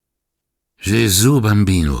Gesù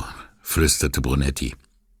Bambino, flüsterte Brunetti.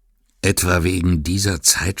 Etwa wegen dieser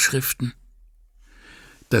Zeitschriften?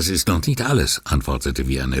 Das ist noch nicht alles, antwortete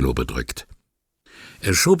Vianello bedrückt.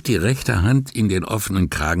 Er schob die rechte Hand in den offenen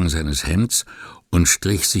Kragen seines Hemds und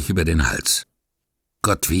strich sich über den Hals.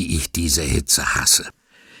 Gott, wie ich diese Hitze hasse.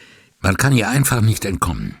 Man kann ihr einfach nicht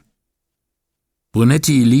entkommen.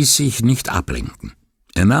 Brunetti ließ sich nicht ablenken.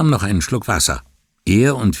 Er nahm noch einen Schluck Wasser.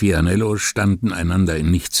 Er und Vianello standen einander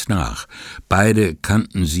in nichts nach. Beide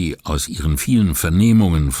kannten sie aus ihren vielen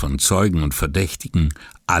Vernehmungen von Zeugen und Verdächtigen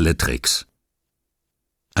alle Tricks.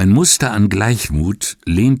 Ein Muster an Gleichmut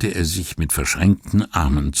lehnte er sich mit verschränkten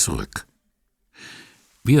Armen zurück.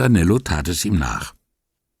 Vianello tat es ihm nach.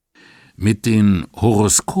 Mit den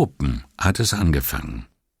Horoskopen hat es angefangen.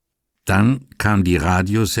 Dann kam die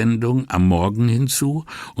Radiosendung am Morgen hinzu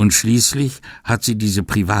und schließlich hat sie diese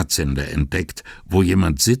Privatsender entdeckt, wo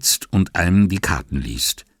jemand sitzt und einem die Karten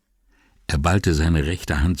liest. Er ballte seine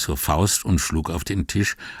rechte Hand zur Faust und schlug auf den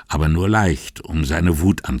Tisch, aber nur leicht, um seine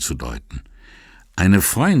Wut anzudeuten. Eine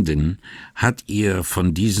Freundin hat ihr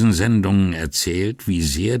von diesen Sendungen erzählt, wie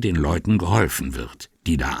sehr den Leuten geholfen wird,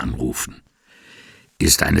 die da anrufen.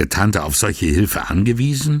 Ist eine Tante auf solche Hilfe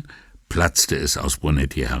angewiesen? Platzte es aus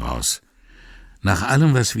Brunetti heraus. Nach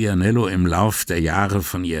allem, was Vianello im Lauf der Jahre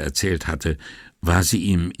von ihr erzählt hatte, war sie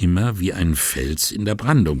ihm immer wie ein Fels in der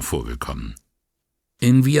Brandung vorgekommen.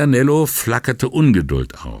 In Vianello flackerte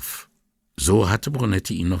Ungeduld auf. So hatte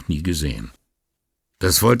Brunetti ihn noch nie gesehen.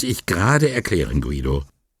 »Das wollte ich gerade erklären, Guido«,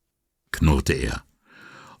 knurrte er.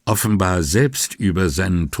 Offenbar selbst über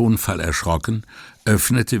seinen Tonfall erschrocken,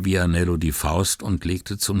 öffnete Vianello die Faust und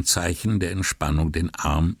legte zum Zeichen der Entspannung den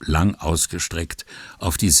Arm lang ausgestreckt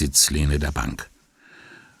auf die Sitzlehne der Bank.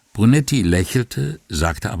 Brunetti lächelte,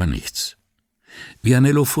 sagte aber nichts.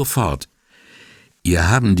 Vianello fuhr fort. »Ihr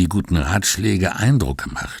haben die guten Ratschläge Eindruck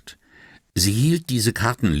gemacht. Sie hielt diese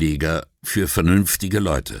Kartenleger für vernünftige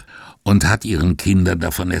Leute und hat ihren Kindern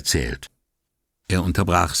davon erzählt.« Er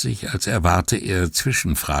unterbrach sich, als erwarte er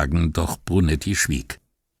Zwischenfragen, doch Brunetti schwieg.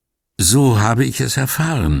 »So habe ich es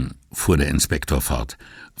erfahren«, fuhr der Inspektor fort,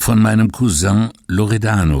 »von meinem Cousin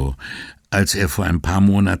Loredano, als er vor ein paar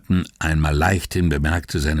Monaten einmal leichthin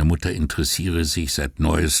bemerkte, seine Mutter interessiere sich seit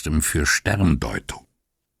Neuestem für Sterndeutung.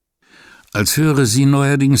 Als höre sie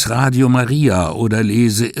neuerdings Radio Maria oder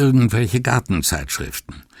lese irgendwelche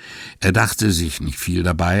Gartenzeitschriften. Er dachte sich nicht viel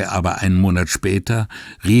dabei, aber einen Monat später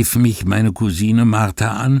rief mich meine Cousine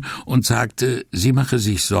Martha an und sagte, sie mache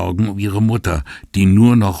sich Sorgen um ihre Mutter, die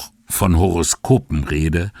nur noch von Horoskopen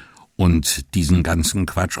rede und diesen ganzen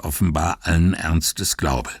Quatsch offenbar allen Ernstes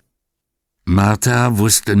glaube. Martha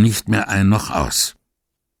wusste nicht mehr ein noch aus.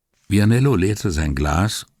 Vianello leerte sein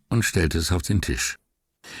Glas und stellte es auf den Tisch.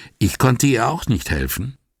 Ich konnte ihr auch nicht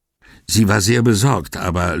helfen. Sie war sehr besorgt,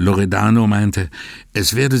 aber Loredano meinte,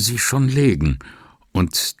 es werde sich schon legen,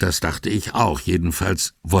 und das dachte ich auch,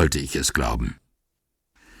 jedenfalls wollte ich es glauben.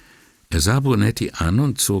 Er sah Brunetti an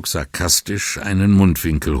und zog sarkastisch einen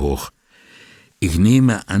Mundwinkel hoch. Ich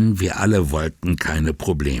nehme an, wir alle wollten keine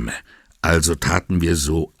Probleme, also taten wir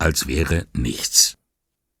so, als wäre nichts.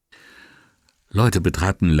 Leute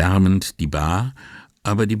betraten lärmend die Bar,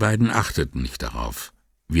 aber die beiden achteten nicht darauf.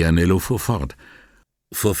 Vianello fuhr fort.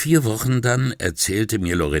 Vor 4 Wochen dann erzählte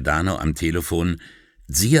mir Loredano am Telefon,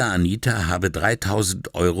 Zia Anita habe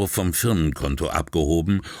 3.000 € vom Firmenkonto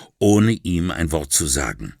abgehoben, ohne ihm ein Wort zu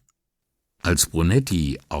sagen. Als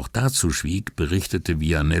Brunetti auch dazu schwieg, berichtete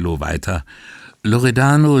Vianello weiter,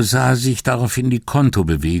 Loredano sah sich daraufhin die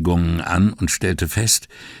Kontobewegungen an und stellte fest,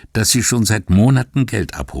 dass sie schon seit Monaten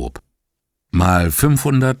Geld abhob. Mal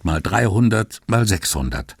 500, mal 300, mal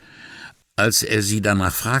 600. Als er sie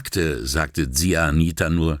danach fragte, sagte Zia Anita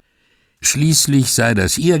nur, schließlich sei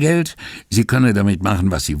das ihr Geld, sie könne damit machen,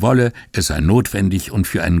 was sie wolle, es sei notwendig und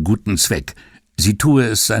für einen guten Zweck. Sie tue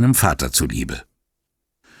es seinem Vater zuliebe.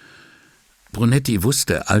 Brunetti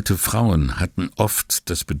wusste, alte Frauen hatten oft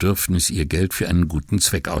das Bedürfnis, ihr Geld für einen guten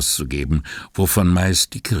Zweck auszugeben, wovon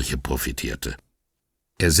meist die Kirche profitierte.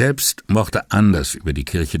 Er selbst mochte anders über die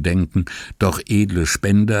Kirche denken, doch edle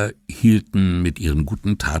Spender hielten mit ihren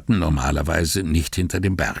guten Taten normalerweise nicht hinter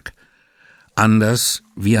dem Berg. Anders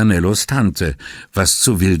Vianellos Tante, was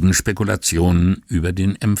zu wilden Spekulationen über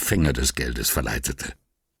den Empfänger des Geldes verleitete.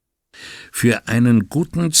 »Für einen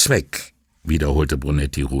guten Zweck«, wiederholte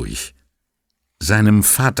Brunetti ruhig, »seinem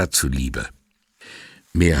Vater zuliebe.«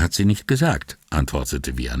 »Mehr hat sie nicht gesagt«,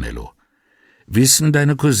 antwortete Vianello. »Wissen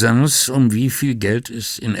deine Cousins, um wie viel Geld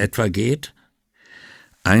es in etwa geht?«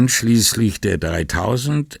 »Einschließlich der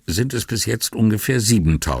 3.000 sind es bis jetzt ungefähr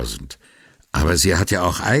 7.000. Aber sie hat ja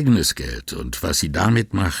auch eigenes Geld, und was sie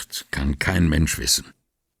damit macht, kann kein Mensch wissen.«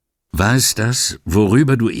 »War es das,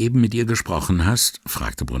 worüber du eben mit ihr gesprochen hast?«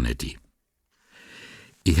 fragte Brunetti.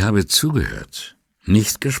 »Ich habe zugehört,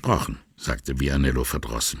 nicht gesprochen«, sagte Vianello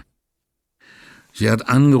verdrossen. »Sie hat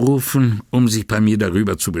angerufen, um sich bei mir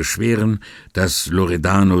darüber zu beschweren, dass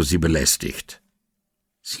Loredano sie belästigt.«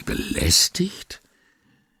 »Sie belästigt?«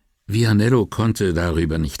 Vianello konnte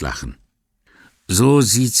darüber nicht lachen. »So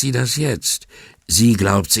sieht sie das jetzt. Sie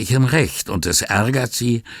glaubt sich im Recht, und es ärgert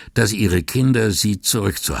sie, dass ihre Kinder sie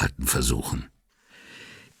zurückzuhalten versuchen.«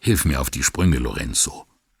 »Hilf mir auf die Sprünge, Lorenzo.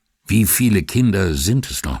 Wie viele Kinder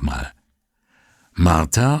sind es nochmal?«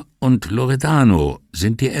 »Marta und Loredano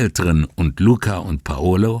sind die Älteren und Luca und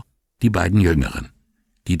Paolo die beiden Jüngeren.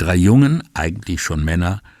 Die 3 Jungen, eigentlich schon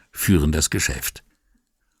Männer, führen das Geschäft.«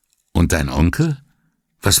 »Und dein Onkel?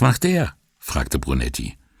 Was macht er?« fragte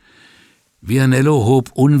Brunetti. Vianello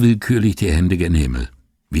hob unwillkürlich die Hände gen Himmel.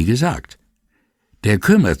 »Wie gesagt, der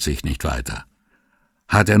kümmert sich nicht weiter.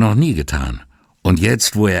 Hat er noch nie getan. Und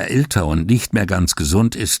jetzt, wo er älter und nicht mehr ganz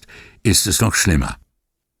gesund ist es noch schlimmer.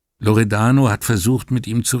 Loredano hat versucht, mit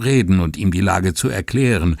ihm zu reden und ihm die Lage zu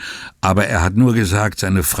erklären, aber er hat nur gesagt,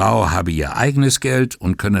 seine Frau habe ihr eigenes Geld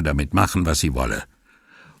und könne damit machen, was sie wolle.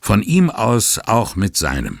 Von ihm aus auch mit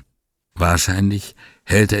seinem. Wahrscheinlich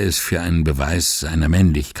hält er es für einen Beweis seiner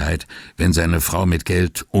Männlichkeit, wenn seine Frau mit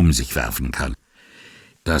Geld um sich werfen kann.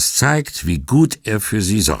 Das zeigt, wie gut er für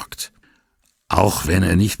sie sorgt. Auch wenn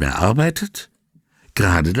er nicht mehr arbeitet?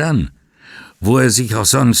 Gerade dann, wo er sich auch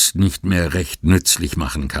sonst nicht mehr recht nützlich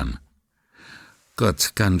machen kann.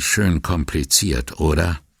 »Gott, ganz schön kompliziert,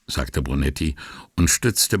 oder?« sagte Brunetti und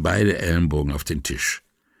stützte beide Ellenbogen auf den Tisch.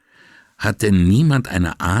 »Hat denn niemand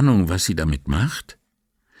eine Ahnung, was sie damit macht?«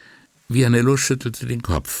 Vianello schüttelte den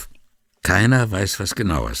Kopf. »Keiner weiß was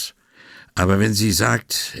Genaues. Aber wenn sie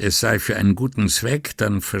sagt, es sei für einen guten Zweck,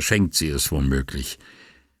 dann verschenkt sie es womöglich.«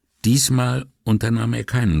 Diesmal unternahm er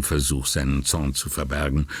keinen Versuch, seinen Zorn zu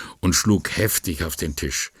verbergen und schlug heftig auf den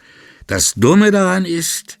Tisch. »Das Dumme daran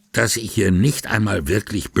ist, dass ich ihr nicht einmal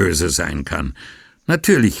wirklich böse sein kann.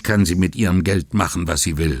 Natürlich kann sie mit ihrem Geld machen, was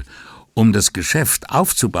sie will. Um das Geschäft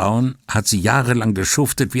aufzubauen, hat sie jahrelang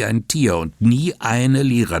geschuftet wie ein Tier und nie eine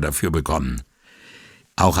Lira dafür bekommen.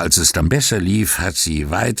 Auch als es dann besser lief, hat sie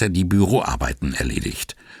weiter die Büroarbeiten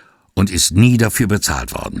erledigt und ist nie dafür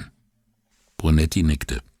bezahlt worden.« Brunetti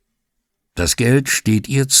nickte. »Das Geld steht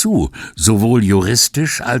ihr zu, sowohl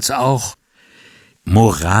juristisch als auch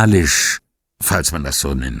moralisch, falls man das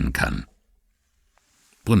so nennen kann.«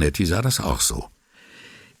 Brunetti sah das auch so.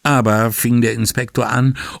 Aber fing der Inspektor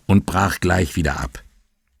an und brach gleich wieder ab.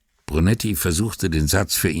 Brunetti versuchte, den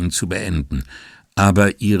Satz für ihn zu beenden.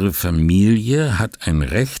 »Aber Ihre Familie hat ein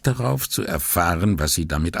Recht darauf, zu erfahren, was sie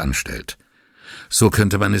damit anstellt.« »So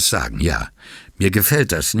könnte man es sagen, ja. Mir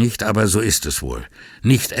gefällt das nicht, aber so ist es wohl.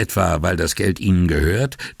 Nicht etwa, weil das Geld Ihnen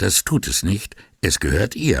gehört, das tut es nicht, es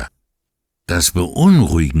gehört ihr. Das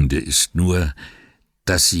Beunruhigende ist nur,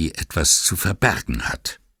 dass sie etwas zu verbergen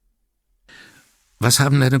hat.« »Was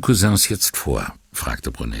haben deine Cousins jetzt vor?«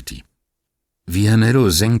 fragte Brunetti.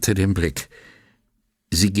 Vianello senkte den Blick.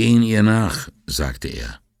 »Sie gehen ihr nach«, sagte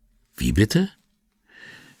er. »Wie bitte?«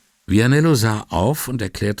 Vianello sah auf und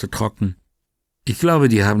erklärte trocken, »Ich glaube,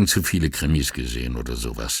 die haben zu viele Krimis gesehen oder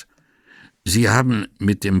sowas. Sie haben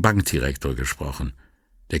mit dem Bankdirektor gesprochen.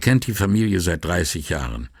 Der kennt die Familie seit 30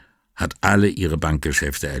 Jahren, hat alle ihre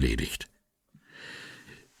Bankgeschäfte erledigt.«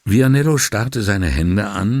 Vianello starrte seine Hände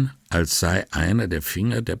an, als sei einer der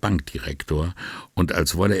Finger der Bankdirektor und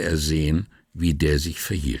als wolle er sehen, wie der sich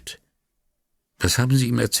verhielt. »Was haben Sie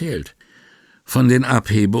ihm erzählt?« »Von den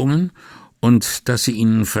Abhebungen und dass sie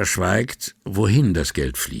Ihnen verschweigt, wohin das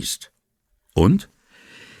Geld fließt.« »Und?«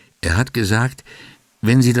 »Er hat gesagt,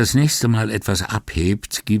 wenn sie das nächste Mal etwas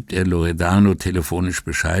abhebt, gibt er Loredano telefonisch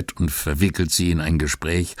Bescheid und verwickelt sie in ein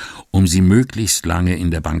Gespräch, um sie möglichst lange in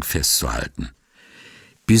der Bank festzuhalten.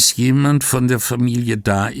 Bis jemand von der Familie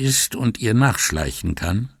da ist und ihr nachschleichen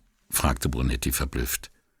kann?« fragte Brunetti verblüfft.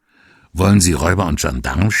 »Wollen Sie Räuber und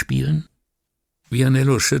Gendarm spielen?«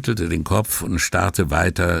 Vianello schüttelte den Kopf und starrte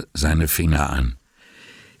weiter seine Finger an.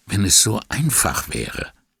 »Wenn es so einfach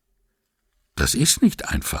wäre!« »Das ist nicht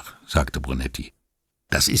einfach«, sagte Brunetti.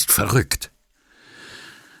 »Das ist verrückt.«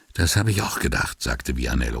 »Das habe ich auch gedacht«, sagte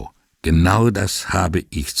Vianello. »Genau das habe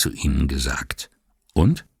ich zu Ihnen gesagt.«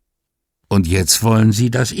 »Und?« »Und jetzt wollen Sie,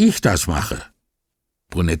 dass ich das mache?«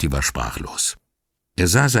 Brunetti war sprachlos. Er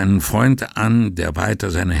sah seinen Freund an, der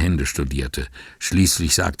weiter seine Hände studierte.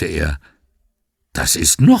 Schließlich sagte er, »Das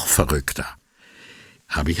ist noch verrückter.«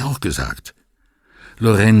 »Habe ich auch gesagt.«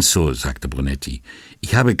 »Lorenzo«, sagte Brunetti,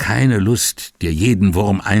 »ich habe keine Lust, dir jeden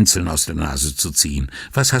Wurm einzeln aus der Nase zu ziehen.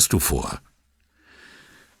 Was hast du vor?«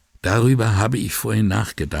 Darüber habe ich vorhin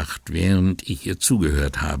nachgedacht, während ich ihr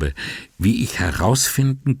zugehört habe, wie ich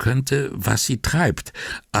herausfinden könnte, was sie treibt,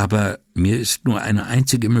 aber mir ist nur eine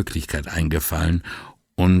einzige Möglichkeit eingefallen,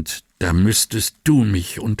 und da müsstest du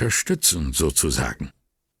mich unterstützen, sozusagen.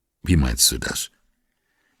 Wie meinst du das?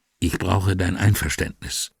 Ich brauche dein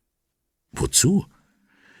Einverständnis. Wozu?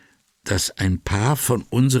 Dass ein paar von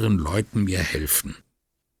unseren Leuten mir helfen.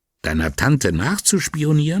 Deiner Tante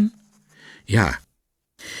nachzuspionieren? Ja.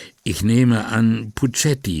 Ich nehme an,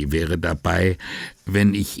 Puccetti wäre dabei,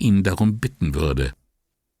 wenn ich ihn darum bitten würde.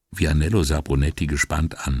 Vianello sah Brunetti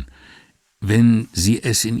gespannt an. Wenn Sie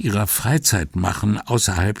es in Ihrer Freizeit machen,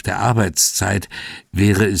 außerhalb der Arbeitszeit,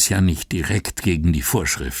 wäre es ja nicht direkt gegen die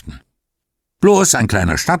Vorschriften. Bloß ein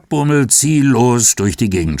kleiner Stadtbummel, ziellos durch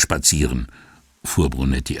die Gegend spazieren, fuhr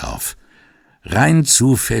Brunetti auf. Rein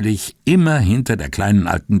zufällig immer hinter der kleinen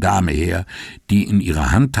alten Dame her, die in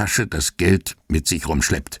ihrer Handtasche das Geld mit sich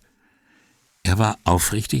rumschleppt. Er war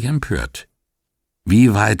aufrichtig empört.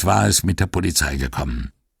 Wie weit war es mit der Polizei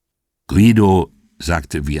gekommen? Guido,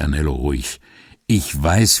 sagte Vianello ruhig, ich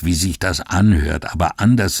weiß, wie sich das anhört, aber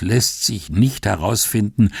anders lässt sich nicht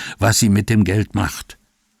herausfinden, was sie mit dem Geld macht.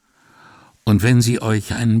 Und wenn sie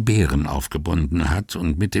euch einen Bären aufgebunden hat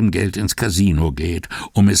und mit dem Geld ins Casino geht,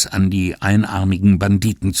 um es an die einarmigen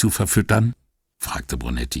Banditen zu verfüttern? Fragte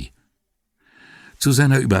Brunetti. Zu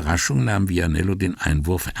seiner Überraschung nahm Vianello den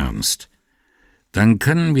Einwurf ernst. Dann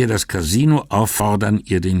können wir das Casino auffordern,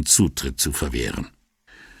 ihr den Zutritt zu verwehren.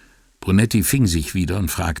 Brunetti fing sich wieder und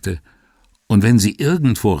fragte, und wenn sie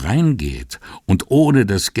irgendwo reingeht und ohne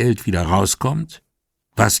das Geld wieder rauskommt,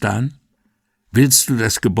 was dann? Willst du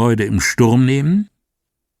das Gebäude im Sturm nehmen?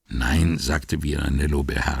 Nein, sagte Vianello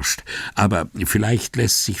beherrscht, aber vielleicht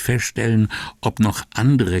lässt sich feststellen, ob noch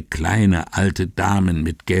andere kleine alte Damen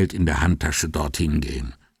mit Geld in der Handtasche dorthin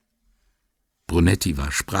gehen. Brunetti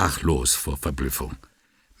war sprachlos vor Verblüffung.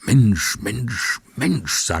 Mensch, Mensch,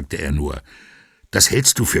 Mensch, sagte er nur, das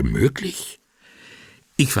hältst du für möglich?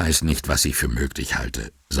 Ich weiß nicht, was ich für möglich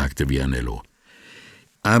halte, sagte Vianello.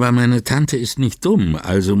 Aber meine Tante ist nicht dumm,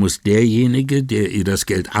 also muss derjenige, der ihr das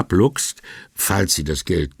Geld abluchst, falls sie das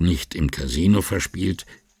Geld nicht im Casino verspielt,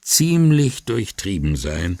 ziemlich durchtrieben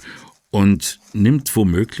sein und nimmt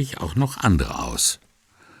womöglich auch noch andere aus.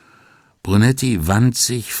 Brunetti wand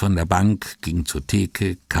sich von der Bank, ging zur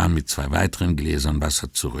Theke, kam mit 2 weiteren Gläsern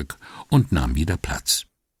Wasser zurück und nahm wieder Platz.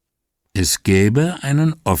 Es gäbe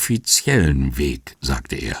einen offiziellen Weg,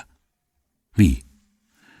 sagte er. Wie?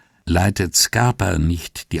 Leitet Scarpa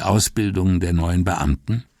nicht die Ausbildung der neuen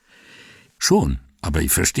Beamten? Schon, aber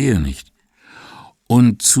ich verstehe nicht.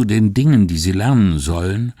 Und zu den Dingen, die sie lernen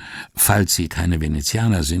sollen, falls sie keine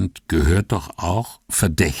Venezianer sind, gehört doch auch,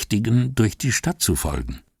 Verdächtigen durch die Stadt zu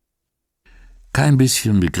folgen. Kein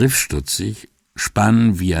bisschen begriffsstutzig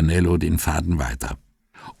spann Vianello den Faden weiter.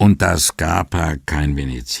 Und da Scarpa kein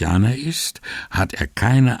Venezianer ist, hat er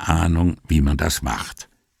keine Ahnung, wie man das macht.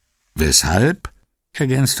 Weshalb,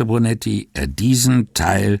 ergänzte Brunetti, er diesen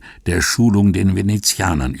Teil der Schulung den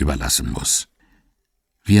Venezianern überlassen muss.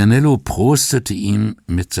 Vianello prostete ihm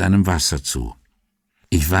mit seinem Wasser zu.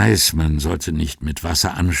 Ich weiß, man sollte nicht mit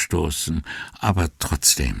Wasser anstoßen, aber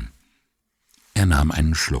trotzdem. Er nahm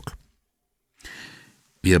einen Schluck.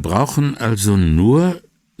 Wir brauchen also nur,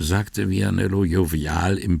 sagte Vianello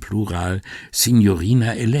jovial im Plural,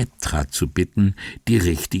 Signorina Elettra zu bitten, die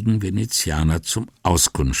richtigen Venezianer zum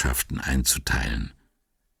Auskundschaften einzuteilen.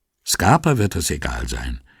 Scarpa wird es egal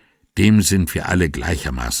sein. Dem sind wir alle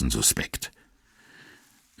gleichermaßen suspekt.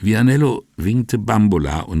 Vianello winkte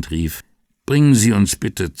Bambola und rief, »Bringen Sie uns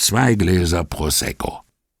bitte 2 Gläser Prosecco.«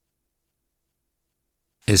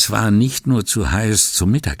 Es war nicht nur zu heiß,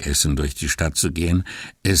 zum Mittagessen durch die Stadt zu gehen,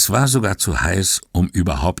 es war sogar zu heiß, um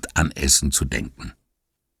überhaupt an Essen zu denken.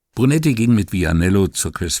 Brunetti ging mit Vianello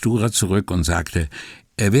zur Questura zurück und sagte,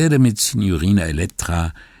 er werde mit Signorina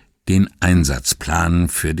Elettra den Einsatzplan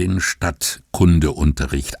für den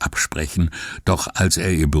Stadtkundeunterricht absprechen, doch als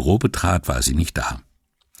er ihr Büro betrat, war sie nicht da.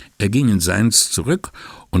 Er ging in seins zurück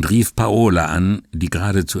und rief Paola an, die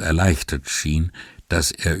geradezu erleichtert schien,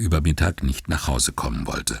 dass er über Mittag nicht nach Hause kommen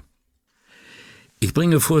wollte. »Ich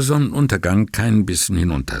bringe vor Sonnenuntergang keinen Bissen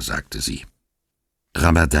hinunter«, sagte sie.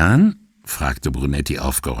 »Ramadan?« fragte Brunetti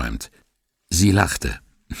aufgeräumt. Sie lachte.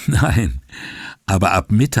 »Nein, aber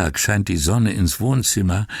ab Mittag scheint die Sonne ins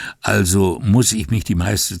Wohnzimmer, also muss ich mich die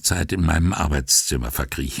meiste Zeit in meinem Arbeitszimmer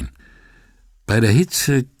verkriechen. Bei der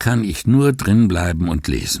Hitze kann ich nur drin bleiben und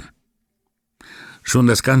lesen.« Schon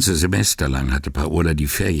das ganze Semester lang hatte Paola die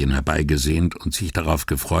Ferien herbeigesehnt und sich darauf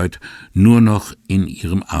gefreut, nur noch in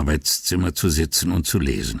ihrem Arbeitszimmer zu sitzen und zu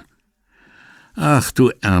lesen. »Ach,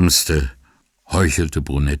 du Ärmste, heuchelte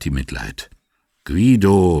Brunetti Mitleid.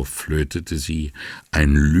 »Guido«, flötete sie,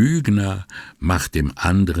 »ein Lügner macht dem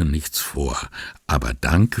anderen nichts vor, aber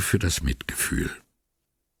danke für das Mitgefühl.«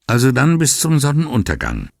 »Also dann bis zum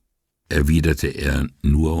Sonnenuntergang«, erwiderte er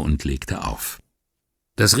nur und legte auf.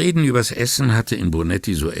 Das Reden übers Essen hatte in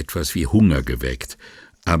Brunetti so etwas wie Hunger geweckt,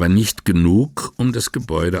 aber nicht genug, um das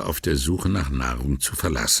Gebäude auf der Suche nach Nahrung zu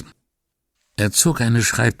verlassen. Er zog eine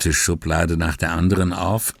Schreibtischschublade nach der anderen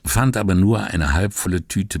auf, fand aber nur eine halbvolle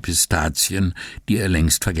Tüte Pistazien, die er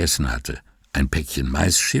längst vergessen hatte, ein Päckchen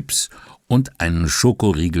Maischips und einen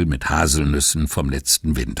Schokoriegel mit Haselnüssen vom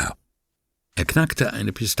letzten Winter. Er knackte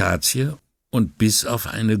eine Pistazie und biss auf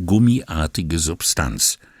eine gummiartige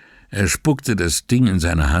Substanz. Er spuckte das Ding in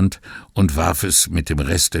seine Hand und warf es mit dem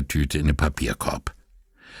Rest der Tüte in den Papierkorb.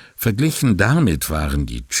 Verglichen damit waren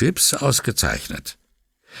die Chips ausgezeichnet.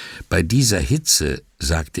 Bei dieser Hitze,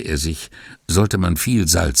 sagte er sich, sollte man viel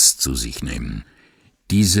Salz zu sich nehmen.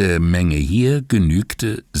 Diese Menge hier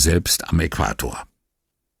genügte selbst am Äquator.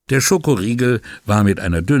 Der Schokoriegel war mit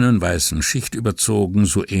einer dünnen weißen Schicht überzogen,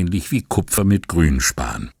 so ähnlich wie Kupfer mit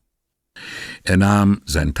Grünspan. Er nahm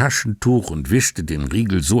sein Taschentuch und wischte den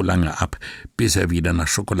Riegel so lange ab, bis er wieder nach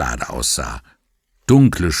Schokolade aussah.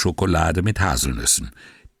 Dunkle Schokolade mit Haselnüssen,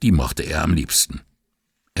 die mochte er am liebsten.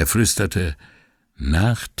 Er flüsterte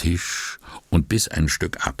 »Nach Tisch« und biss ein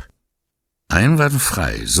Stück ab.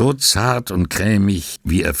 Einwandfrei, so zart und cremig,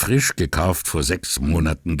 wie er frisch gekauft vor 6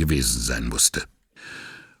 Monaten gewesen sein musste.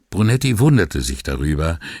 Brunetti wunderte sich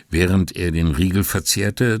darüber, während er den Riegel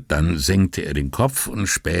verzehrte, dann senkte er den Kopf und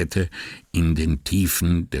spähte in den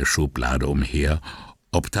Tiefen der Schublade umher,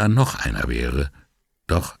 ob da noch einer wäre,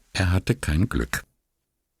 doch er hatte kein Glück.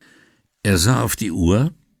 Er sah auf die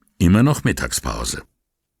Uhr, immer noch Mittagspause.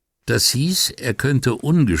 Das hieß, er könnte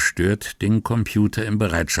ungestört den Computer im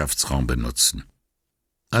Bereitschaftsraum benutzen.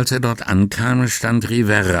 Als er dort ankam, stand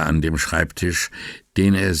Rivera an dem Schreibtisch,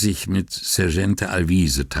 den er sich mit Sergente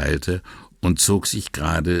Alvise teilte, und zog sich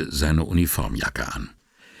gerade seine Uniformjacke an.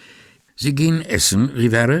 »Sie gehen essen,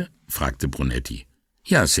 Rivera?« fragte Brunetti.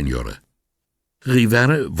 »Ja, Signore.«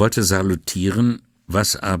 Rivera wollte salutieren,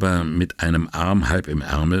 was aber mit einem Arm halb im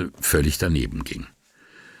Ärmel völlig daneben ging.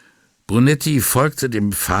 Brunetti folgte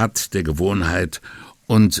dem Pfad der Gewohnheit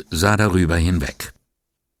und sah darüber hinweg.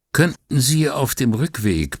 »Könnten Sie auf dem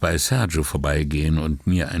Rückweg bei Sergio vorbeigehen und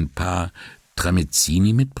mir ein paar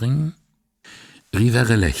Tramezzini mitbringen?«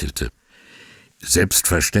 Rivera lächelte.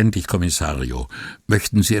 »Selbstverständlich, Kommissario.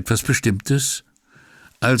 Möchten Sie etwas Bestimmtes?«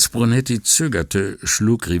 Als Brunetti zögerte,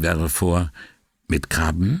 schlug Rivera vor, »Mit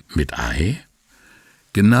Krabben, mit Ei?«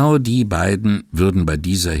 Genau die beiden würden bei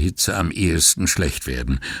dieser Hitze am ehesten schlecht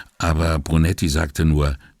werden, aber Brunetti sagte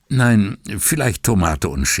nur, »Nein, vielleicht Tomate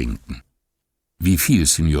und Schinken.« »Wie viel,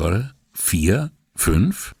 Signore? 4?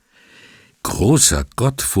 5? Großer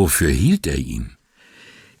Gott, wofür hielt er ihn?«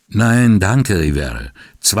 »Nein, danke, Rivera.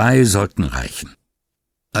 2 sollten reichen.«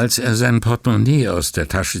 Als er sein Portemonnaie aus der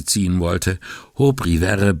Tasche ziehen wollte, hob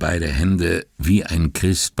Rivera beide Hände wie ein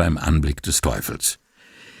Christ beim Anblick des Teufels.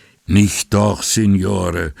 »Nicht doch,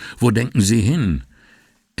 Signore. Wo denken Sie hin?«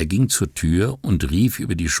 Er ging zur Tür und rief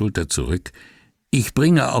über die Schulter zurück, »Ich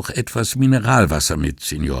bringe auch etwas Mineralwasser mit,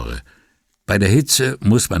 Signore. Bei der Hitze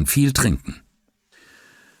muss man viel trinken.«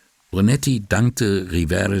 Brunetti dankte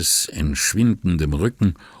Riveras entschwindendem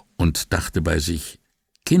Rücken und dachte bei sich,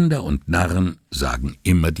 Kinder und Narren sagen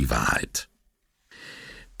immer die Wahrheit.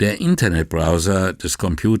 Der Internetbrowser des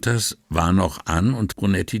Computers war noch an und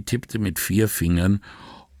Brunetti tippte mit 4 Fingern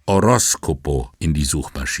Oroscopo in die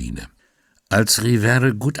Suchmaschine. Als Rivera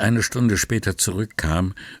gut eine Stunde später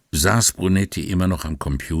zurückkam, saß Brunetti immer noch am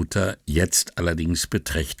Computer, jetzt allerdings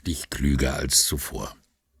beträchtlich klüger als zuvor.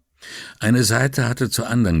 Eine Seite hatte zur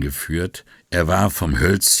anderen geführt, er war vom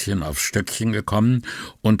Hölzchen aufs Stöckchen gekommen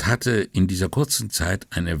und hatte in dieser kurzen Zeit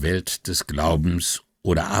eine Welt des Glaubens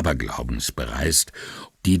oder Aberglaubens bereist,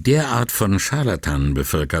 die derart von Scharlatanen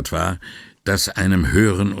bevölkert war, dass einem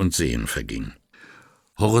Hören und Sehen verging.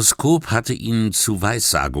 Horoskop hatte ihn zu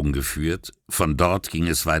Weissagung geführt, von dort ging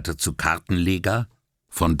es weiter zu Kartenleger,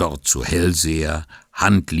 von dort zu Hellseher,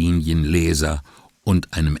 Handlinienleser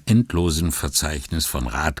und einem endlosen Verzeichnis von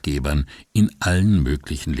Ratgebern in allen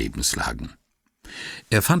möglichen Lebenslagen.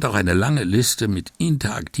 Er fand auch eine lange Liste mit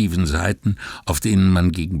interaktiven Seiten, auf denen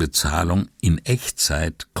man gegen Bezahlung in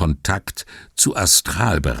Echtzeit Kontakt zu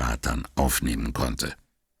Astralberatern aufnehmen konnte.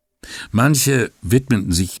 Manche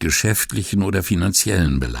widmeten sich geschäftlichen oder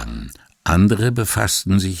finanziellen Belangen, andere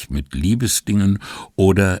befassten sich mit Liebesdingen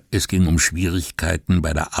oder es ging um Schwierigkeiten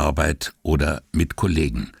bei der Arbeit oder mit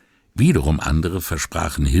Kollegen. Wiederum andere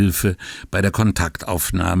versprachen Hilfe bei der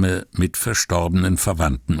Kontaktaufnahme mit verstorbenen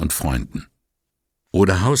Verwandten und Freunden.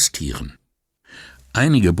 oder Haustieren.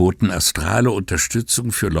 Einige boten astrale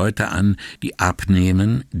Unterstützung für Leute an, die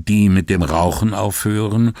abnehmen, die mit dem Rauchen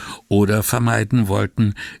aufhören oder vermeiden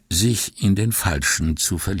wollten, sich in den Falschen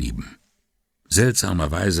zu verlieben.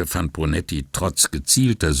 Seltsamerweise fand Brunetti trotz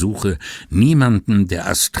gezielter Suche niemanden, der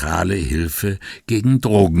astrale Hilfe gegen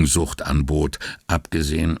Drogensucht anbot,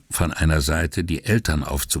 abgesehen von einer Seite, die Eltern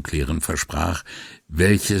aufzuklären versprach,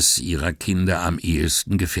 welches ihrer Kinder am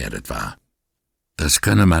ehesten gefährdet war. Das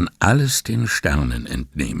könne man alles den Sternen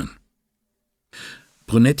entnehmen.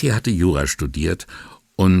 Brunetti hatte Jura studiert,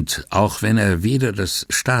 und auch wenn er weder das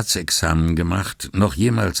Staatsexamen gemacht noch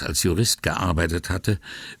jemals als Jurist gearbeitet hatte,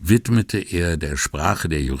 widmete er der Sprache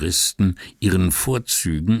der Juristen, ihren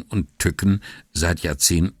Vorzügen und Tücken seit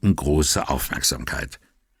Jahrzehnten große Aufmerksamkeit.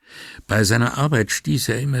 Bei seiner Arbeit stieß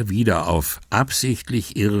er immer wieder auf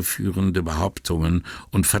absichtlich irreführende Behauptungen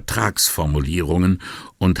und Vertragsformulierungen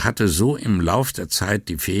und hatte so im Lauf der Zeit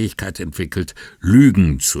die Fähigkeit entwickelt,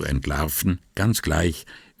 Lügen zu entlarven, ganz gleich,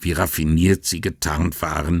 wie raffiniert sie getarnt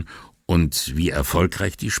waren und wie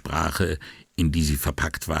erfolgreich die Sprache, in die sie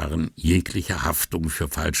verpackt waren, jegliche Haftung für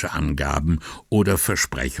falsche Angaben oder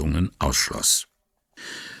Versprechungen ausschloss.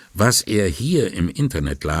 Was er hier im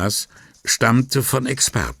Internet las, stammte von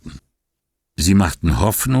Experten. Sie machten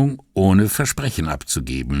Hoffnung, ohne Versprechen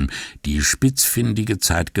abzugeben, die spitzfindige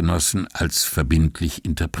Zeitgenossen als verbindlich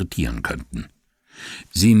interpretieren könnten.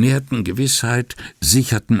 Sie nährten Gewissheit,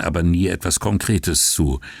 sicherten aber nie etwas Konkretes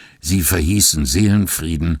zu. Sie verhießen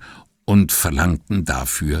Seelenfrieden und verlangten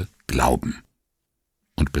dafür Glauben.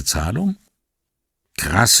 Und Bezahlung?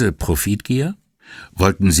 Krasse Profitgier?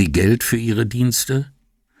 Wollten sie Geld für ihre Dienste?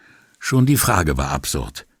 Schon die Frage war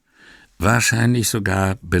absurd. Wahrscheinlich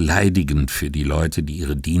sogar beleidigend für die Leute, die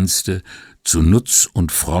ihre Dienste zu Nutz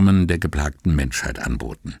und Frommen der geplagten Menschheit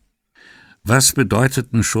anboten. Was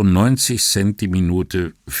bedeuteten schon 90 Cent die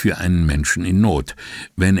Minute für einen Menschen in Not,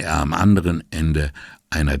 wenn er am anderen Ende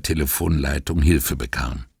einer Telefonleitung Hilfe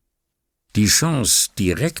bekam? Die Chance,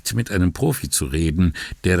 direkt mit einem Profi zu reden,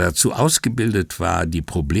 der dazu ausgebildet war, die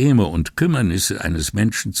Probleme und Kümmernisse eines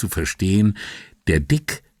Menschen zu verstehen, der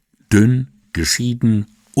dick, dünn, geschieden,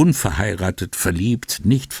 unverheiratet, verliebt,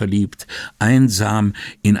 nicht verliebt, einsam,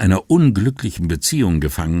 in einer unglücklichen Beziehung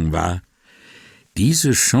gefangen war,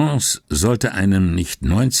 diese Chance sollte einem nicht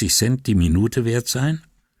 90 Cent die Minute wert sein?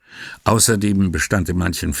 Außerdem bestand in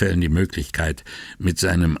manchen Fällen die Möglichkeit, mit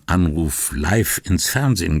seinem Anruf live ins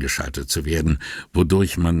Fernsehen geschaltet zu werden,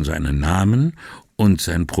 wodurch man seinen Namen und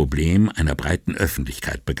sein Problem einer breiten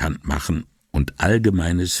Öffentlichkeit bekannt machen und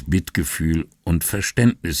allgemeines Mitgefühl und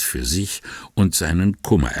Verständnis für sich und seinen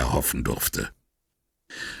Kummer erhoffen durfte.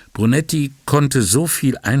 Brunetti konnte so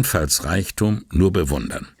viel Einfallsreichtum nur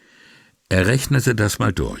bewundern. Er rechnete das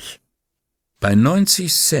mal durch. Bei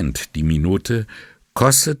 90 Cent die Minute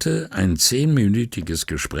kostete ein 10-minütiges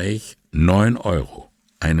Gespräch 9 €,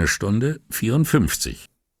 eine Stunde 54.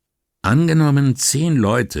 Angenommen, 10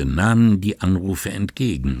 Leute nahmen die Anrufe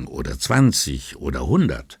entgegen oder 20 oder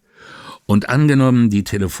 100 und angenommen, die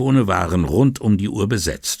Telefone waren rund um die Uhr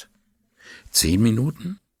besetzt. 10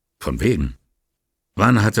 Minuten? Von wegen.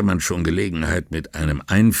 Wann hatte man schon Gelegenheit, mit einem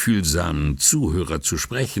einfühlsamen Zuhörer zu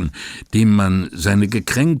sprechen, dem man seine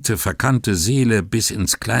gekränkte, verkannte Seele bis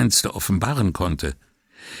ins Kleinste offenbaren konnte?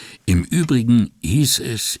 Im Übrigen hieß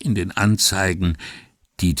es in den Anzeigen,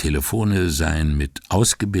 die Telefone seien mit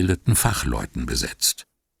ausgebildeten Fachleuten besetzt.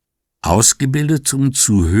 Ausgebildet zum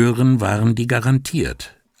Zuhören waren die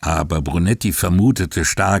garantiert, aber Brunetti vermutete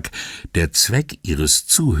stark, der Zweck ihres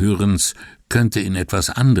Zuhörens könnte in etwas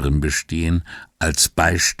anderem bestehen als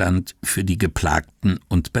Beistand für die Geplagten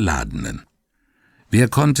und Beladenen. Wer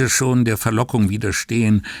konnte schon der Verlockung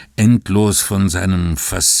widerstehen, endlos von seinem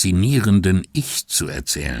faszinierenden Ich zu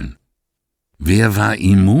erzählen? Wer war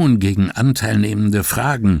immun gegen anteilnehmende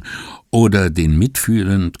Fragen oder den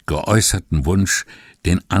mitfühlend geäußerten Wunsch,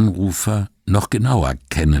 den Anrufer noch genauer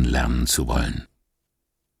kennenlernen zu wollen?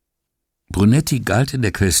 Brunetti galt in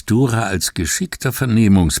der Questura als geschickter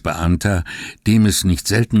Vernehmungsbeamter, dem es nicht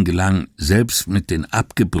selten gelang, selbst mit den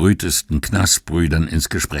abgebrühtesten Knastbrüdern ins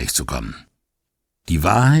Gespräch zu kommen. Die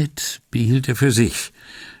Wahrheit behielt er für sich,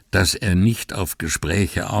 dass er nicht auf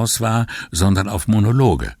Gespräche aus war, sondern auf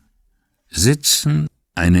Monologe. Sitzen,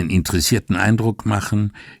 einen interessierten Eindruck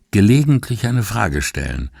machen, gelegentlich eine Frage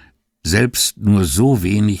stellen, selbst nur so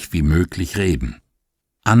wenig wie möglich reden.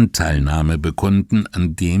 Anteilnahme bekunden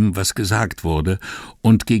an dem, was gesagt wurde,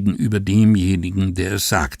 und gegenüber demjenigen, der es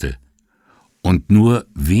sagte. Und nur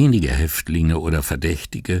wenige Häftlinge oder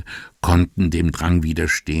Verdächtige konnten dem Drang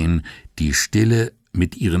widerstehen, die Stille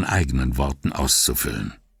mit ihren eigenen Worten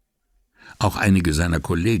auszufüllen. Auch einige seiner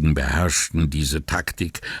Kollegen beherrschten diese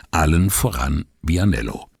Taktik, allen voran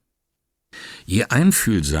Vianello. Je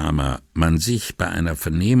einfühlsamer man sich bei einer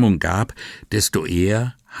Vernehmung gab, desto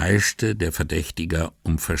eher heischte der Verdächtiger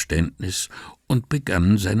um Verständnis und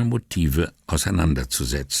begann, seine Motive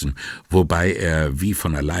auseinanderzusetzen, wobei er wie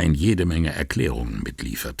von allein jede Menge Erklärungen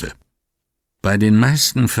mitlieferte. Bei den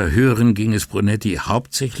meisten Verhören ging es Brunetti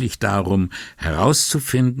hauptsächlich darum,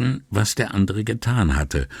 herauszufinden, was der andere getan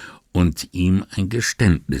hatte, und ihm ein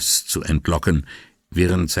Geständnis zu entlocken,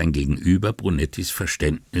 während sein Gegenüber Brunettis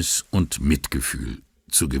Verständnis und Mitgefühl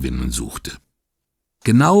zu gewinnen suchte.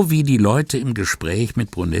 Genau wie die Leute im Gespräch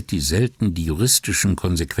mit Brunetti selten die juristischen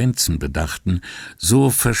Konsequenzen bedachten, so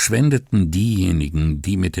verschwendeten diejenigen,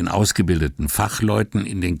 die mit den ausgebildeten Fachleuten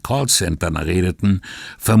in den Callcentern redeten,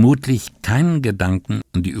 vermutlich keinen Gedanken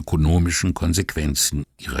an die ökonomischen Konsequenzen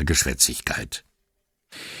ihrer Geschwätzigkeit.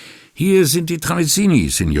 »Hier sind die Tramezzini,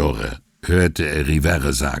 Signore«, hörte er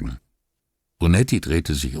Rivere sagen. Brunetti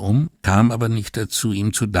drehte sich um, kam aber nicht dazu,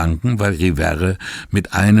 ihm zu danken, weil Rivere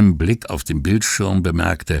mit einem Blick auf den Bildschirm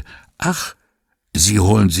bemerkte: »Ach, Sie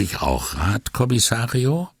holen sich auch Rat,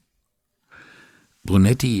 Kommissario?«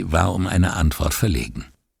 Brunetti war um eine Antwort verlegen.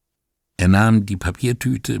 Er nahm die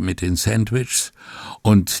Papiertüte mit den Sandwiches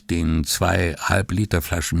und den 2,5 Liter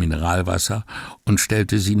Flaschen Mineralwasser und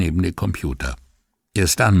stellte sie neben den Computer.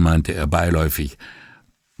 Erst dann meinte er beiläufig: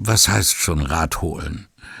 »Was heißt schon Rat holen?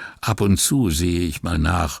 Ab und zu sehe ich mal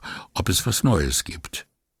nach, ob es was Neues gibt.«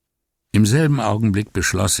 Im selben Augenblick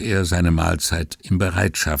beschloss er, seine Mahlzeit im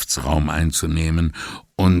Bereitschaftsraum einzunehmen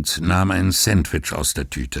und nahm ein Sandwich aus der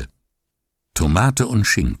Tüte. Tomate und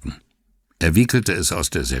Schinken. Er wickelte es aus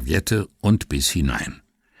der Serviette und biss hinein.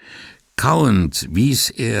 Kauend wies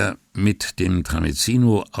er mit dem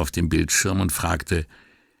Tramezzino auf den Bildschirm und fragte: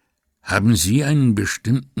 »Haben Sie einen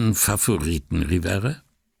bestimmten Favoriten, Rivere?«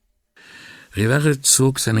 Rivere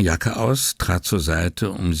zog seine Jacke aus, trat zur Seite,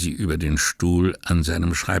 um sie über den Stuhl an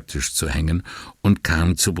seinem Schreibtisch zu hängen, und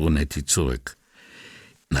kam zu Brunetti zurück.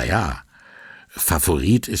 »Na ja,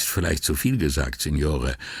 Favorit ist vielleicht zu viel gesagt,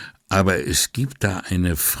 Signore, aber es gibt da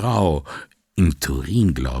eine Frau, in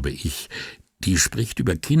Turin, glaube ich, die spricht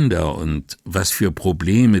über Kinder und was für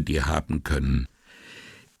Probleme die haben können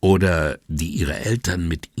oder die ihre Eltern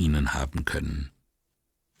mit ihnen haben können.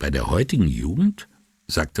 Bei der heutigen Jugend«,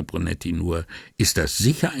 sagte Brunetti nur, »ist das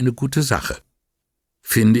sicher eine gute Sache.«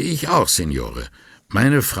 »Finde ich auch, Signore.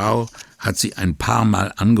 Meine Frau hat sie ein paar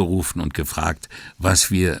Mal angerufen und gefragt, was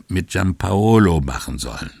wir mit Giampaolo machen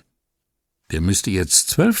sollen.« »Der müsste jetzt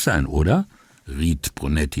 12 sein, oder?« riet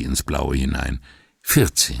Brunetti ins Blaue hinein.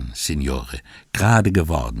 14, Signore, gerade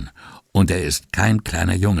geworden. Und er ist kein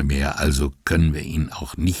kleiner Junge mehr, also können wir ihn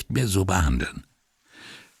auch nicht mehr so behandeln.«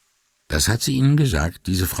 »Das hat sie Ihnen gesagt,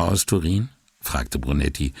 diese Frau aus Turin?« fragte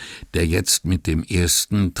Brunetti, der jetzt mit dem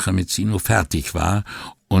ersten Tramezzino fertig war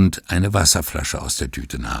und eine Wasserflasche aus der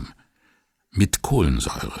Tüte nahm. »Mit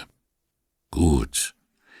Kohlensäure.« »Gut.«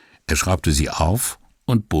 Er schraubte sie auf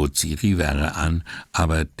und bot sie Rivere an,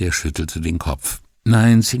 aber der schüttelte den Kopf.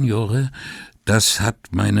 »Nein, Signore, das hat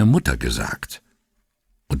meine Mutter gesagt.«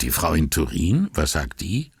 »Und die Frau in Turin, was sagt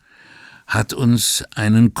die?« »Hat uns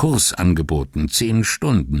einen Kurs angeboten, 10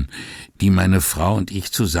 Stunden, die meine Frau und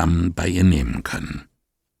ich zusammen bei ihr nehmen können.«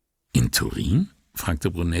 »In Turin?« fragte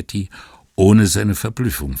Brunetti, ohne seine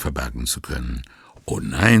Verblüffung verbergen zu können. »Oh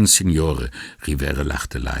nein, Signore«, Rivere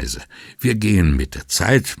lachte leise. »Wir gehen mit der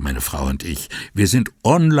Zeit, meine Frau und ich. Wir sind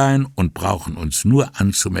online und brauchen uns nur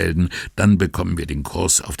anzumelden, dann bekommen wir den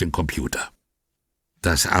Kurs auf den Computer.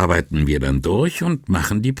 Das arbeiten wir dann durch und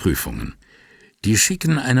machen die Prüfungen. Die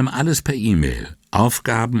schicken einem alles per E-Mail,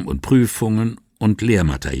 Aufgaben und Prüfungen und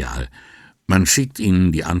Lehrmaterial. Man schickt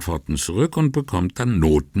ihnen die Antworten zurück und bekommt dann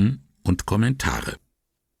Noten und Kommentare.«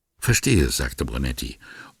 »Verstehe«, sagte Brunetti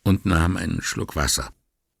und nahm einen Schluck Wasser.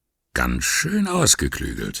 »Ganz schön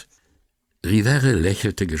ausgeklügelt.« Rivere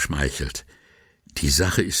lächelte geschmeichelt. »Die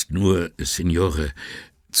Sache ist nur, Signore,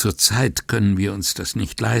 zurzeit können wir uns das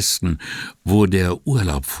nicht leisten, wo der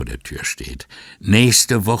Urlaub vor der Tür steht.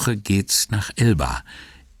 Nächste Woche geht's nach Elba.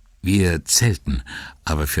 Wir zelten,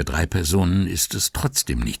 aber für 3 Personen ist es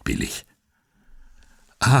trotzdem nicht billig.«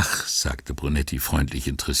 »Ach«, sagte Brunetti freundlich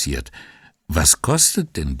interessiert, »was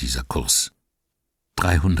kostet denn dieser Kurs?«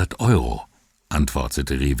 300 €,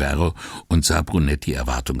 antwortete Rivero und sah Brunetti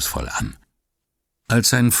erwartungsvoll an.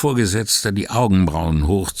 Als sein Vorgesetzter die Augenbrauen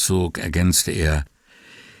hochzog, ergänzte er: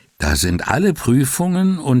 »Da sind alle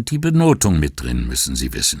Prüfungen und die Benotung mit drin, müssen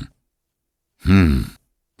Sie wissen.«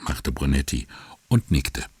 Machte Brunetti und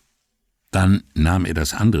nickte. Dann nahm er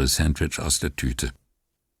das andere Sandwich aus der Tüte.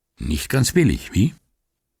 »Nicht ganz billig, wie?«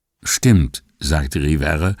 »Stimmt«, sagte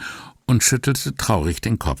Rivere und schüttelte traurig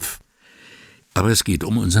den Kopf. »Aber es geht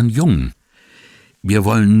um unseren Jungen. Wir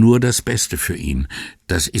wollen nur das Beste für ihn.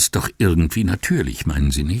 Das ist doch irgendwie natürlich,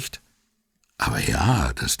 meinen Sie nicht?« »Aber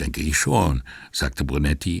ja, das denke ich schon«, sagte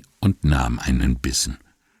Brunetti und nahm einen Bissen.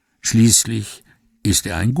 »Schließlich ist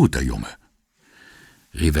er ein guter Junge.«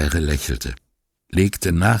 Rivere lächelte,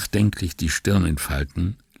 legte nachdenklich die Stirn in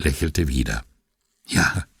Falten, lächelte wieder.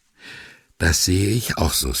 »Ja, das sehe ich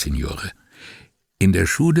auch so, Signore. In der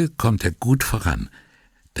Schule kommt er gut voran.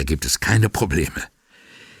 Da gibt es keine Probleme.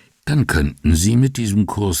 Dann könnten Sie mit diesem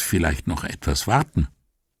Kurs vielleicht noch etwas warten.«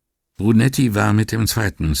 Brunetti war mit dem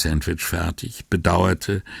zweiten Sandwich fertig,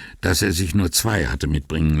 bedauerte, dass er sich nur 2 hatte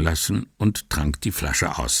mitbringen lassen und trank die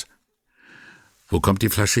Flasche aus. »Wo kommt die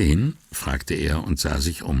Flasche hin?« fragte er und sah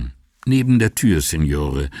sich um. »Neben der Tür,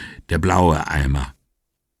 Signore, der blaue Eimer.«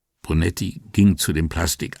 Brunetti ging zu den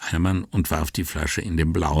Plastikeimern und warf die Flasche in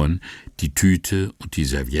den blauen, die Tüte und die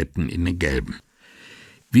Servietten in den gelben.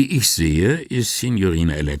 »Wie ich sehe, ist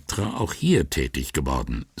Signorina Elektra auch hier tätig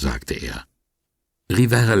geworden«, sagte er.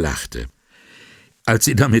 Rivere lachte. »Als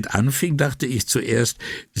sie damit anfing, dachte ich zuerst,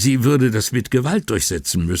 sie würde das mit Gewalt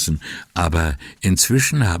durchsetzen müssen, aber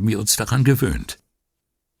inzwischen haben wir uns daran gewöhnt.«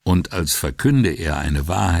 Und als verkünde er eine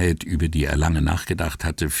Wahrheit, über die er lange nachgedacht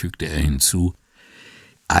hatte, fügte er hinzu: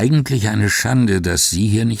 »Eigentlich eine Schande, dass sie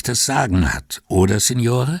hier nicht das Sagen hat, oder,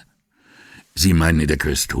 Signore?« »Sie meinen der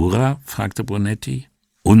Questura?« fragte Brunetti.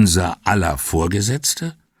 »Unser aller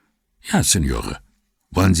Vorgesetzte?« »Ja, Signore.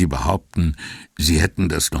 Wollen Sie behaupten, Sie hätten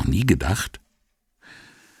das noch nie gedacht?«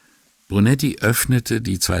 Brunetti öffnete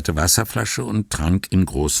die zweite Wasserflasche und trank in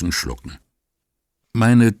großen Schlucken.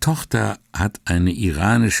 »Meine Tochter hat eine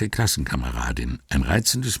iranische Klassenkameradin, ein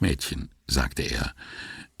reizendes Mädchen«, sagte er.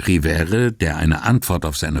 Rivere, der eine Antwort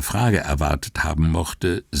auf seine Frage erwartet haben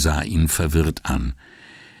mochte, sah ihn verwirrt an.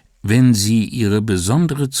 Wenn sie ihre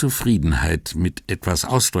besondere Zufriedenheit mit etwas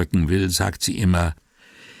ausdrücken will, sagt sie immer: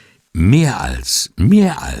 mehr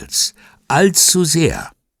als, allzu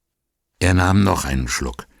sehr.« Er nahm noch einen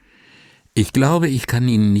Schluck. »Ich glaube, ich kann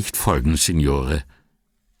Ihnen nicht folgen, Signore.«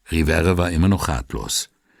 Rivere war immer noch ratlos.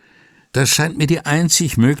 »Das scheint mir die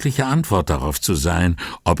einzig mögliche Antwort darauf zu sein,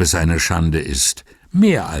 ob es eine Schande ist.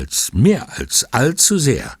 Mehr als, allzu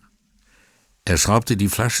sehr.« Er schraubte die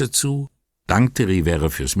Flasche zu, dankte Rivere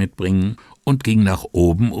fürs Mitbringen und ging nach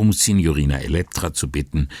oben, um Signorina Elektra zu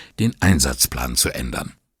bitten, den Einsatzplan zu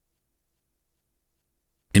ändern.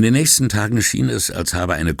 In den nächsten Tagen schien es, als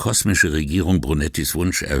habe eine kosmische Regierung Brunettis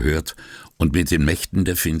Wunsch erhört und mit den Mächten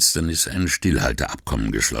der Finsternis ein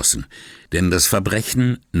Stillhalteabkommen geschlossen, denn das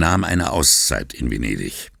Verbrechen nahm eine Auszeit in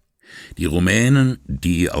Venedig. Die Rumänen,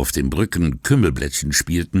 die auf den Brücken Kümmelblättchen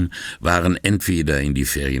spielten, waren entweder in die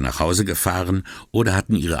Ferien nach Hause gefahren oder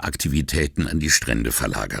hatten ihre Aktivitäten an die Strände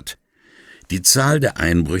verlagert. Die Zahl der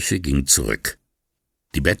Einbrüche ging zurück.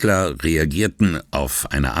 Die Bettler reagierten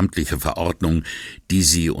auf eine amtliche Verordnung, die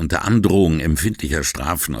sie unter Androhung empfindlicher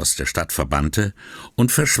Strafen aus der Stadt verbannte,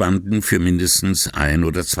 und verschwanden für mindestens 1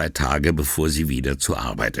 oder 2 Tage, bevor sie wieder zur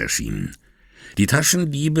Arbeit erschienen. Die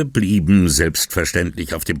Taschendiebe blieben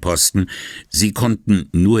selbstverständlich auf dem Posten, sie konnten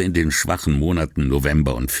nur in den schwachen Monaten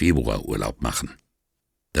November und Februar Urlaub machen.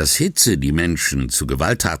 Dass Hitze die Menschen zu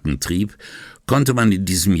Gewalttaten trieb, konnte man in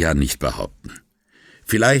diesem Jahr nicht behaupten.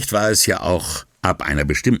 Vielleicht war es ja auch ab einer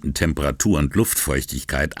bestimmten Temperatur und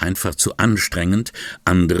Luftfeuchtigkeit einfach zu anstrengend,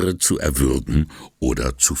 andere zu erwürgen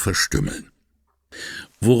oder zu verstümmeln.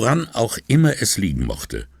 Woran auch immer es liegen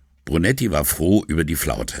mochte, Brunetti war froh über die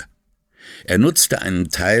Flaute. Er nutzte einen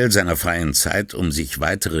Teil seiner freien Zeit, um sich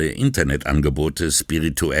weitere Internetangebote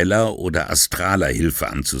spiritueller oder astraler Hilfe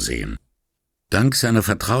anzusehen. Dank seiner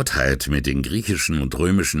Vertrautheit mit den griechischen und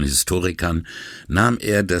römischen Historikern nahm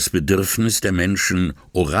er das Bedürfnis der Menschen,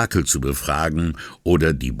 Orakel zu befragen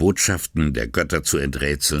oder die Botschaften der Götter zu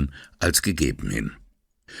enträtseln, als gegeben hin.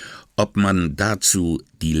 Ob man dazu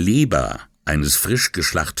die Leber eines frisch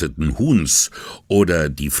geschlachteten Huhns oder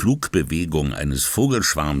die Flugbewegung eines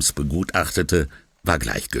Vogelschwarms begutachtete, war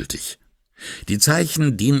gleichgültig. Die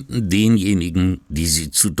Zeichen dienten denjenigen, die sie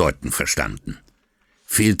zu deuten verstanden.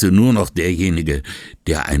 Fehlte nur noch derjenige,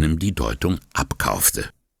 der einem die Deutung abkaufte.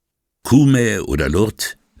 Cumae oder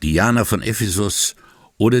Lourdes, Diana von Ephesus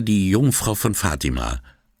oder die Jungfrau von Fatima,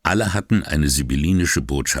 alle hatten eine sibyllinische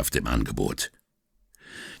Botschaft im Angebot.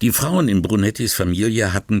 Die Frauen in Brunettis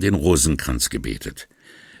Familie hatten den Rosenkranz gebetet.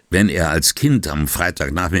 Wenn er als Kind am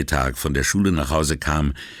Freitagnachmittag von der Schule nach Hause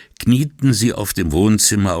kam, knieten sie auf dem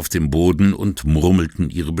Wohnzimmer auf dem Boden und murmelten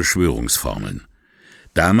ihre Beschwörungsformeln.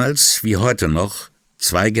 Damals, wie heute noch,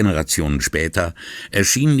 2 Generationen später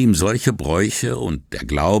erschienen ihm solche Bräuche und der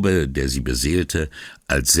Glaube, der sie beseelte,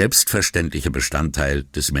 als selbstverständlicher Bestandteil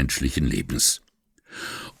des menschlichen Lebens.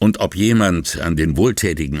 Und ob jemand an den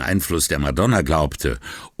wohltätigen Einfluss der Madonna glaubte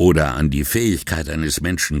oder an die Fähigkeit eines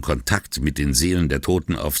Menschen, Kontakt mit den Seelen der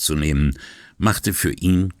Toten aufzunehmen, machte für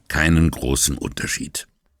ihn keinen großen Unterschied.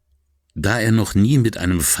 Da er noch nie mit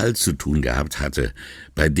einem Fall zu tun gehabt hatte,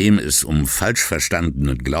 bei dem es um falsch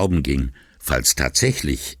verstandenen Glauben ging, falls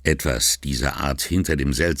tatsächlich etwas dieser Art hinter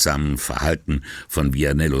dem seltsamen Verhalten von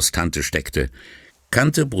Vianellos Tante steckte,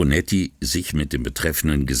 kannte Brunetti sich mit den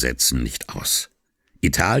betreffenden Gesetzen nicht aus.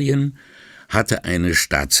 Italien hatte eine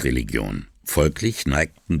Staatsreligion, folglich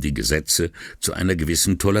neigten die Gesetze zu einer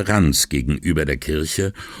gewissen Toleranz gegenüber der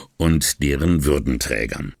Kirche und deren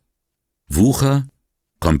Würdenträgern. Wucher,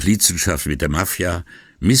 Komplizenschaft mit der Mafia,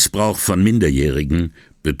 Missbrauch von Minderjährigen,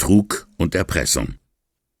 Betrug und Erpressung.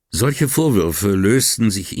 Solche Vorwürfe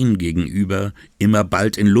lösten sich ihm gegenüber immer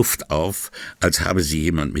bald in Luft auf, als habe sie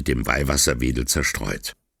jemand mit dem Weihwasserwedel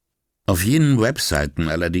zerstreut. Auf jenen Webseiten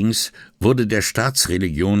allerdings wurde der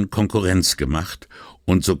Staatsreligion Konkurrenz gemacht,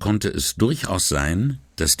 und so konnte es durchaus sein,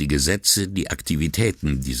 dass die Gesetze die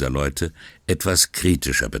Aktivitäten dieser Leute etwas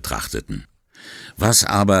kritischer betrachteten. Was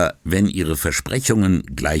aber, wenn ihre Versprechungen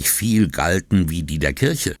gleich viel galten wie die der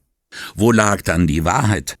Kirche? Wo lag dann die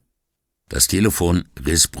Wahrheit? Das Telefon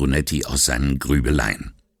riss Brunetti aus seinen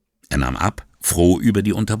Grübeleien. Er nahm ab, froh über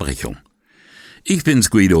die Unterbrechung. »Ich bin's,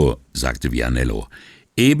 Guido«, sagte Vianello.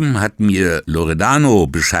 »Eben hat mir Loredano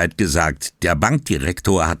Bescheid gesagt. Der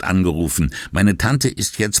Bankdirektor hat angerufen. Meine Tante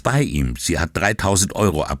ist jetzt bei ihm. Sie hat 3.000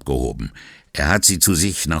 € abgehoben. Er hat sie zu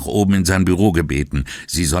sich nach oben in sein Büro gebeten.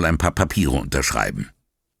 Sie soll ein paar Papiere unterschreiben.«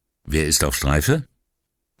 »Wer ist auf Streife?«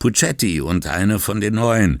 »Puccetti und eine von den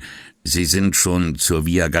Neuen. Sie sind schon zur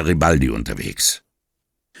Via Garibaldi unterwegs.«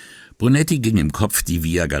 Brunetti ging im Kopf die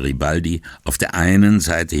Via Garibaldi auf der einen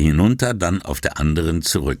Seite hinunter, dann auf der anderen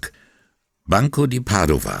zurück. Banco di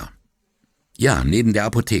Padova. Ja, neben der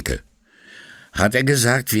Apotheke. Hat er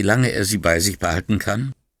gesagt, wie lange er sie bei sich behalten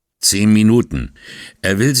kann? 10 Minuten.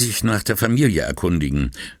 Er will sich nach der Familie erkundigen.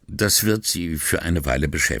 Das wird sie für eine Weile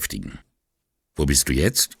beschäftigen. »Wo bist du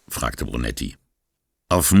jetzt?« fragte Brunetti.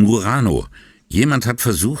 »Auf Murano. Jemand hat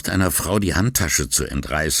versucht, einer Frau die Handtasche zu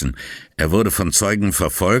entreißen. Er wurde von Zeugen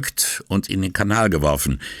verfolgt und in den Kanal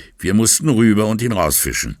geworfen. Wir mussten rüber und ihn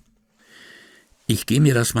rausfischen.« »Ich gehe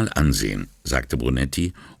mir das mal ansehen«, sagte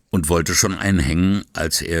Brunetti und wollte schon einhängen,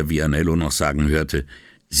 als er Vianello noch sagen hörte,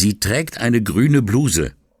 »Sie trägt eine grüne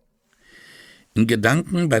Bluse.« In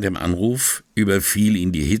Gedanken bei dem Anruf überfiel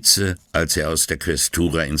ihn die Hitze, als er aus der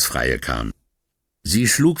Questura ins Freie kam. Sie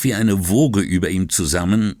schlug wie eine Woge über ihm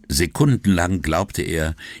zusammen, sekundenlang glaubte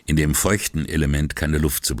er, in dem feuchten Element keine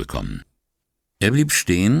Luft zu bekommen. Er blieb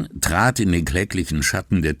stehen, trat in den kläglichen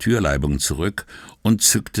Schatten der Türleibung zurück und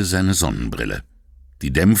zückte seine Sonnenbrille.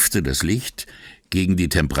 Die dämpfte das Licht, gegen die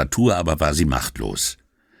Temperatur aber war sie machtlos.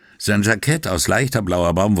 Sein Jackett aus leichter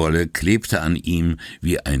blauer Baumwolle klebte an ihm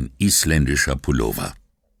wie ein isländischer Pullover.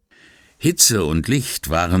 Hitze und Licht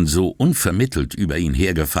waren so unvermittelt über ihn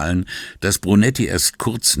hergefallen, dass Brunetti erst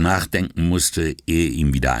kurz nachdenken musste, ehe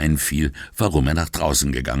ihm wieder einfiel, warum er nach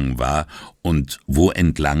draußen gegangen war und wo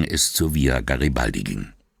entlang es zur Via Garibaldi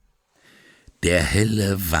ging. »Der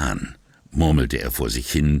helle Wahn«, murmelte er vor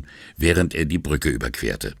sich hin, während er die Brücke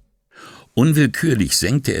überquerte. Unwillkürlich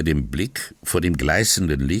senkte er den Blick vor dem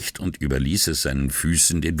gleißenden Licht und überließ es seinen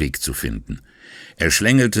Füßen, den Weg zu finden. Er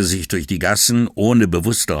schlängelte sich durch die Gassen, ohne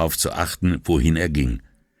bewusst darauf zu achten, wohin er ging.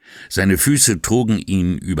 Seine Füße trugen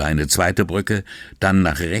ihn über eine zweite Brücke, dann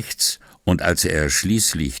nach rechts, und als er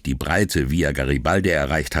schließlich die breite Via Garibaldi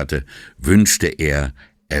erreicht hatte, wünschte er,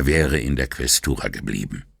 er wäre in der Questura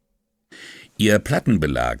geblieben. Ihr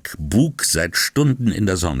Plattenbelag bug seit Stunden in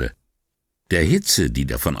der Sonne. Der Hitze, die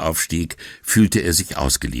davon aufstieg, fühlte er sich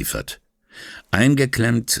ausgeliefert.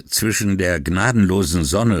 Eingeklemmt zwischen der gnadenlosen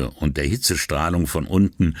Sonne und der Hitzestrahlung von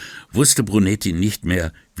unten, wusste Brunetti nicht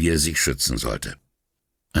mehr, wie er sich schützen sollte.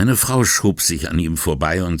 Eine Frau schob sich an ihm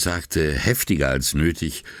vorbei und sagte, heftiger als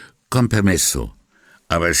nötig, »Con permesso«,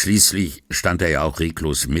 aber schließlich stand er ja auch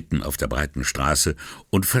reglos mitten auf der breiten Straße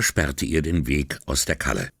und versperrte ihr den Weg aus der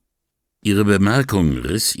Kalle. Ihre Bemerkung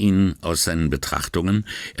riss ihn aus seinen Betrachtungen,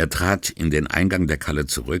 er trat in den Eingang der Kalle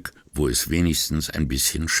zurück, wo es wenigstens ein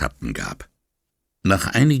bisschen Schatten gab. Nach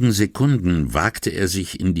einigen Sekunden wagte er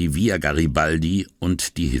sich in die Via Garibaldi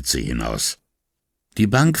und die Hitze hinaus. Die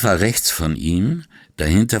Bank war rechts von ihm,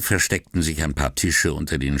 dahinter versteckten sich ein paar Tische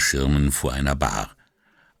unter den Schirmen vor einer Bar.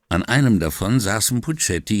 An einem davon saßen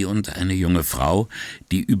Puccetti und eine junge Frau,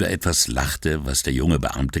 die über etwas lachte, was der junge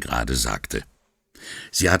Beamte gerade sagte.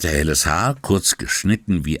 Sie hatte helles Haar, kurz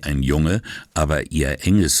geschnitten wie ein Junge, aber ihr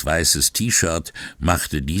enges weißes T-Shirt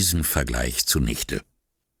machte diesen Vergleich zunichte.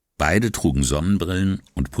 Beide trugen Sonnenbrillen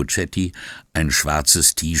und Puccetti ein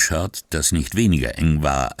schwarzes T-Shirt, das nicht weniger eng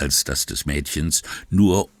war als das des Mädchens,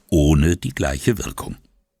 nur ohne die gleiche Wirkung.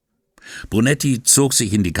 Brunetti zog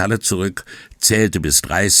sich in die Kalle zurück, zählte bis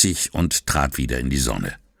 30 und trat wieder in die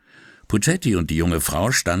Sonne. Puccetti und die junge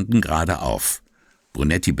Frau standen gerade auf.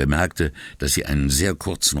 Brunetti bemerkte, dass sie einen sehr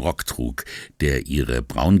kurzen Rock trug, der ihre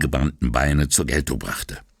braungebrannten Beine zur Geltung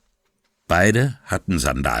brachte. Beide hatten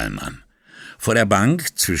Sandalen an. Vor der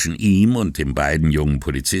Bank zwischen ihm und den beiden jungen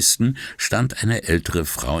Polizisten stand eine ältere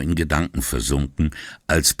Frau in Gedanken versunken,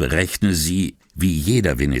 als berechne sie, wie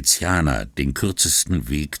jeder Venezianer, den kürzesten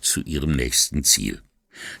Weg zu ihrem nächsten Ziel.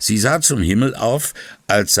 Sie sah zum Himmel auf,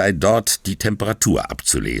 als sei dort die Temperatur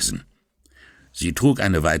abzulesen. Sie trug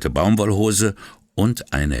eine weite Baumwollhose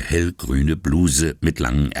und eine hellgrüne Bluse mit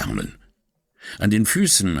langen Ärmeln. An den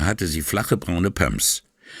Füßen hatte sie flache braune Pumps.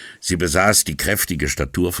 Sie besaß die kräftige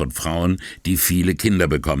Statur von Frauen, die viele Kinder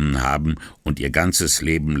bekommen haben und ihr ganzes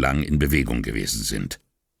Leben lang in Bewegung gewesen sind.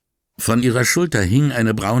 Von ihrer Schulter hing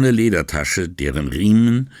eine braune Ledertasche, deren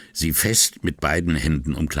Riemen sie fest mit beiden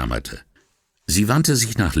Händen umklammerte. Sie wandte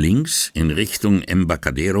sich nach links in Richtung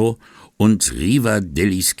Embarcadero und Riva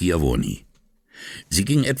degli Schiavoni. Sie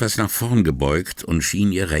ging etwas nach vorn gebeugt und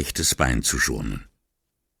schien ihr rechtes Bein zu schonen.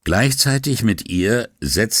 Gleichzeitig mit ihr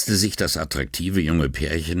setzte sich das attraktive junge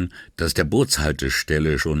Pärchen, das der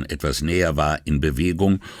Bootshaltestelle schon etwas näher war, in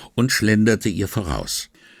Bewegung und schlenderte ihr voraus.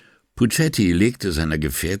 Puccetti legte seiner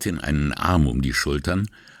Gefährtin einen Arm um die Schultern,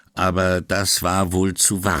 aber das war wohl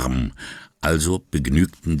zu warm, also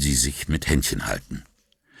begnügten sie sich mit Händchenhalten.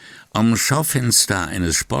 Am Schaufenster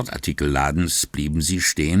eines Sportartikelladens blieben sie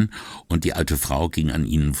stehen, und die alte Frau ging an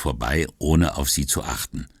ihnen vorbei, ohne auf sie zu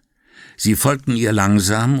achten. Sie folgten ihr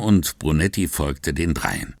langsam, und Brunetti folgte den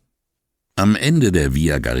dreien. Am Ende der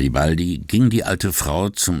Via Garibaldi ging die alte Frau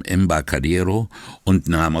zum Embarcadero und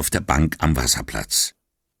nahm auf der Bank am Wasser Platz.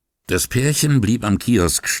 Das Pärchen blieb am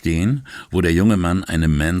Kiosk stehen, wo der junge Mann eine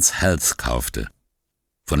Men's Health kaufte.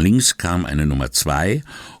 Von links kam eine Nummer 2,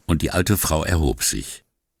 und die alte Frau erhob sich.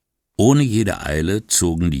 Ohne jede Eile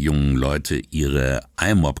zogen die jungen Leute ihre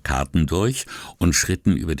IMOB-Karten durch und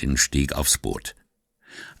schritten über den Steg aufs Boot.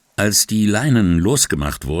 Als die Leinen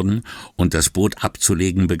losgemacht wurden und das Boot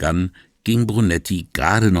abzulegen begann, ging Brunetti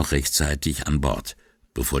gerade noch rechtzeitig an Bord,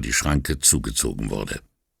 bevor die Schranke zugezogen wurde.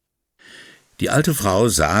 Die alte Frau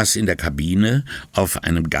saß in der Kabine auf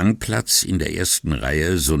einem Gangplatz in der ersten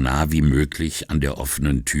Reihe, so nah wie möglich an der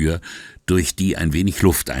offenen Tür, durch die ein wenig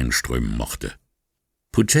Luft einströmen mochte.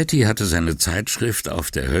 Puccetti hatte seine Zeitschrift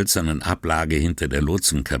auf der hölzernen Ablage hinter der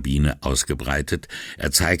Lotsenkabine ausgebreitet.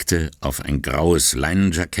 Er zeigte auf ein graues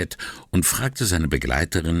Leinenjackett und fragte seine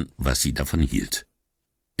Begleiterin, was sie davon hielt.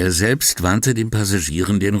 Er selbst wandte den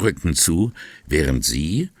Passagieren den Rücken zu, während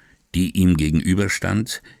sie, die ihm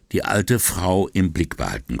gegenüberstand, die alte Frau im Blick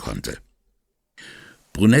behalten konnte.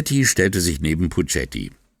 Brunetti stellte sich neben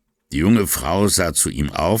Puccetti. Die junge Frau sah zu ihm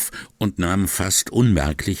auf und nahm fast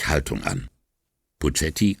unmerklich Haltung an.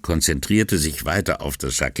 Puccetti konzentrierte sich weiter auf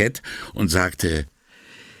das Jackett und sagte: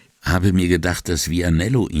 »Habe mir gedacht, dass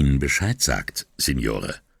Vianello Ihnen Bescheid sagt,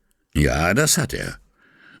 Signore.« »Ja, das hat er.«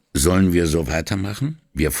 »Sollen wir so weitermachen?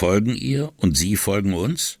 Wir folgen ihr und Sie folgen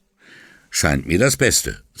uns?« »Scheint mir das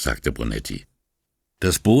Beste«, sagte Brunetti.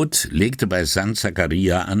 Das Boot legte bei San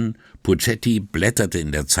Zaccaria an, Puccetti blätterte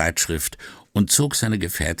in der Zeitschrift und zog seine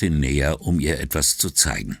Gefährtin näher, um ihr etwas zu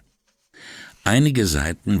zeigen. Einige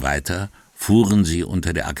Seiten weiter fuhren sie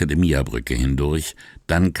unter der Accademia-Brücke hindurch,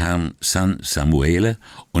 dann kam San Samuele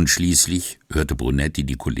und schließlich hörte Brunetti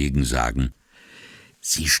die Kollegen sagen: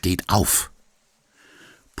 »Sie steht auf.«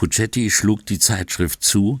 Puccetti schlug die Zeitschrift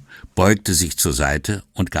zu, beugte sich zur Seite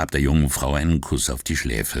und gab der jungen Frau einen Kuss auf die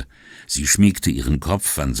Schläfe. Sie schmiegte ihren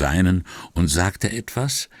Kopf an seinen und sagte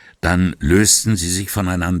etwas, dann lösten sie sich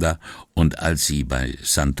voneinander, und als sie bei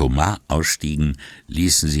San Tomás ausstiegen,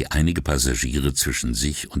 ließen sie einige Passagiere zwischen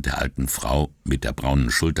sich und der alten Frau mit der braunen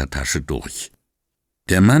Schultertasche durch.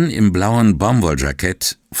 Der Mann im blauen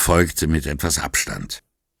Baumwolljackett folgte mit etwas Abstand.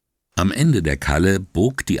 Am Ende der Kalle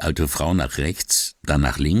bog die alte Frau nach rechts, dann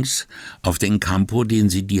nach links, auf den Campo, den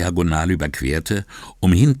sie diagonal überquerte,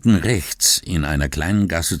 um hinten rechts in einer kleinen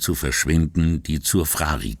Gasse zu verschwinden, die zur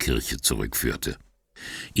Frari-Kirche zurückführte.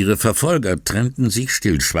 Ihre Verfolger trennten sich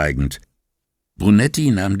stillschweigend. Brunetti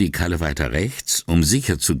nahm die Kalle weiter rechts, um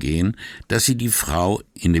sicher zu gehen, dass sie die Frau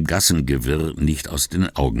in dem Gassengewirr nicht aus den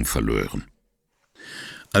Augen verlören.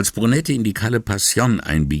 Als Brunetti in die Calle Passion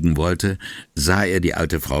einbiegen wollte, sah er die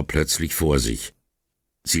alte Frau plötzlich vor sich.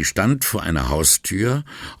 Sie stand vor einer Haustür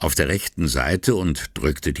auf der rechten Seite und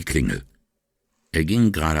drückte die Klingel. Er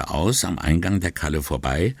ging geradeaus am Eingang der Kalle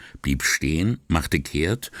vorbei, blieb stehen, machte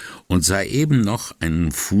kehrt und sah eben noch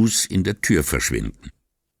einen Fuß in der Tür verschwinden.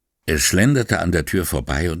 Er schlenderte an der Tür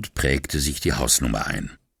vorbei und prägte sich die Hausnummer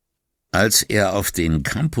ein. Als er auf den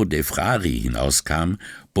Campo dei Frari hinauskam,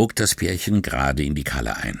 bog das Pärchen gerade in die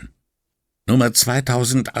Kalle ein. »Nummer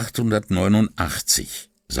 2889«,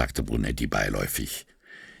 sagte Brunetti beiläufig.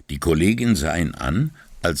 Die Kollegin sah ihn an,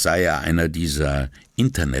 als sei er einer dieser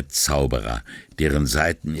Internetzauberer, deren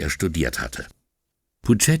Seiten er studiert hatte.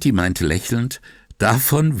 Puccetti meinte lächelnd,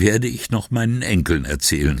 »Davon werde ich noch meinen Enkeln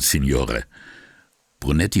erzählen, Signore.«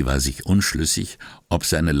 Brunetti war sich unschlüssig, ob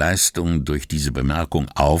seine Leistung durch diese Bemerkung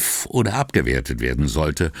auf- oder abgewertet werden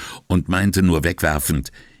sollte, und meinte nur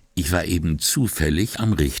wegwerfend, »Ich war eben zufällig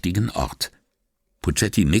am richtigen Ort.«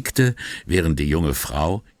 Puccetti nickte, während die junge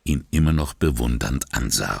Frau ihn immer noch bewundernd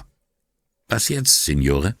ansah. »Was jetzt,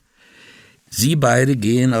 Signore?« »Sie beide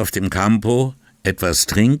gehen auf dem Campo, etwas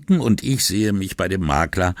trinken, und ich sehe mich bei dem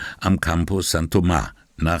Makler am Campo San Tomás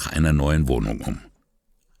nach einer neuen Wohnung um.«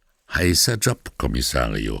 »Heißer Job,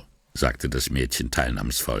 Kommissario«, sagte das Mädchen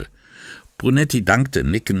teilnahmsvoll. Brunetti dankte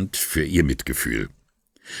nickend für ihr Mitgefühl.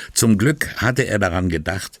 Zum Glück hatte er daran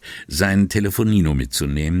gedacht, sein Telefonino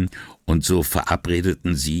mitzunehmen, und so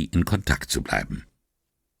verabredeten sie, in Kontakt zu bleiben.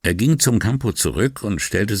 Er ging zum Campo zurück und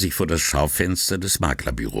stellte sich vor das Schaufenster des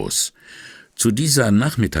Maklerbüros. Zu dieser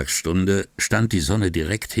Nachmittagsstunde stand die Sonne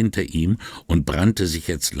direkt hinter ihm und brannte sich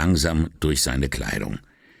jetzt langsam durch seine Kleidung.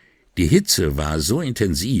 Die Hitze war so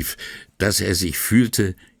intensiv, dass er sich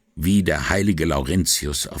fühlte wie der heilige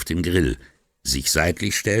Laurentius auf dem Grill, sich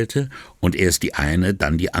seitlich stellte und erst die eine,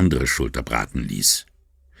 dann die andere Schulter braten ließ.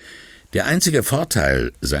 Der einzige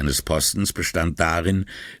Vorteil seines Postens bestand darin,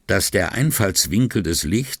 dass der Einfallswinkel des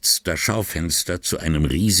Lichts das Schaufenster zu einem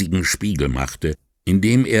riesigen Spiegel machte, in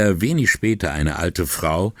dem er wenig später eine alte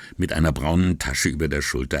Frau mit einer braunen Tasche über der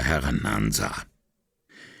Schulter herannahen sah.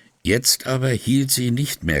 Jetzt aber hielt sie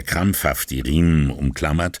nicht mehr krampfhaft die Riemen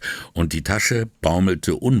umklammert, und die Tasche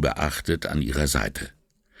baumelte unbeachtet an ihrer Seite.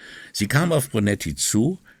 Sie kam auf Brunetti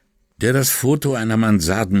zu, der das Foto einer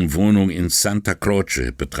Mansardenwohnung in Santa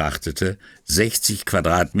Croce betrachtete, 60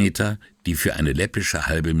 Quadratmeter, die für eine läppische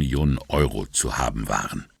 $500.000 Euro zu haben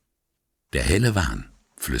waren. »Der helle Wahn«,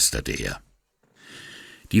 flüsterte er.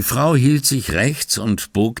 Die Frau hielt sich rechts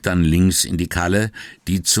und bog dann links in die Kalle,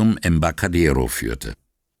 die zum Embarcadero führte.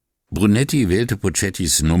 Brunetti wählte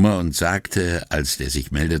Puccettis Nummer und sagte, als der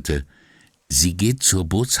sich meldete, »Sie geht zur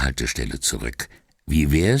Bootshaltestelle zurück.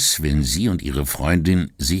 Wie wär's, wenn Sie und Ihre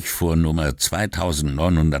Freundin sich vor Nummer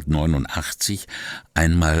 2989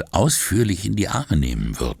 einmal ausführlich in die Arme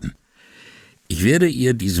nehmen würden?« »Ich werde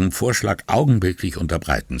ihr diesen Vorschlag augenblicklich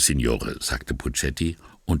unterbreiten, Signore«, sagte Puccetti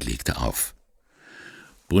und legte auf.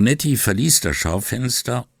 Brunetti verließ das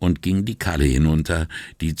Schaufenster und ging die Kalle hinunter,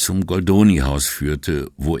 die zum Goldoni-Haus führte,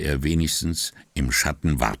 wo er wenigstens im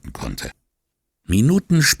Schatten warten konnte.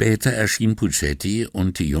 Minuten später erschien Puccetti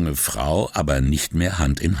und die junge Frau, aber nicht mehr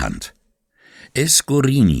Hand in Hand.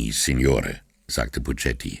 »Escorini, Signore«, sagte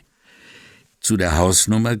Puccetti. »Zu der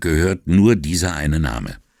Hausnummer gehört nur dieser eine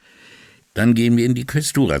Name.« »Dann gehen wir in die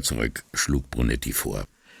Questura zurück«, schlug Brunetti vor.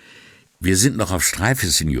 »Wir sind noch auf Streife,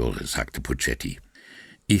 Signore«, sagte Puccetti.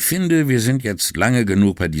 »Ich finde, wir sind jetzt lange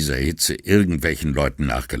genug bei dieser Hitze irgendwelchen Leuten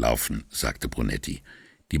nachgelaufen«, sagte Brunetti.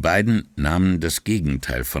 Die beiden nahmen das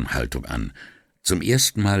Gegenteil von Haltung an. Zum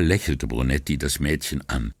ersten Mal lächelte Brunetti das Mädchen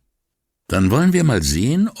an. »Dann wollen wir mal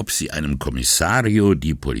sehen, ob Sie einem Commissario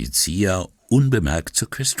di Polizia unbemerkt zur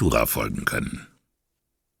Questura folgen können.«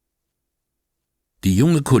 Die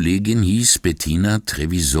junge Kollegin hieß Bettina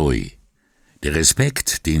Trevisoi. Der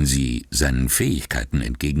Respekt, den sie seinen Fähigkeiten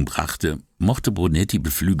entgegenbrachte, mochte Brunetti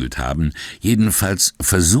beflügelt haben, jedenfalls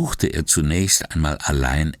versuchte er zunächst einmal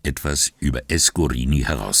allein etwas über Escorini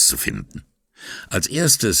herauszufinden. Als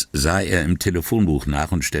erstes sah er im Telefonbuch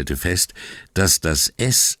nach und stellte fest, dass das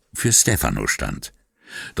S für Stefano stand.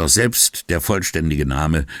 Doch selbst der vollständige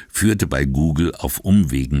Name führte bei Google auf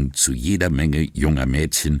Umwegen zu jeder Menge junger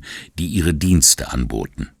Mädchen, die ihre Dienste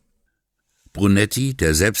anboten. Brunetti,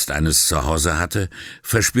 der selbst eines zu Hause hatte,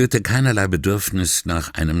 verspürte keinerlei Bedürfnis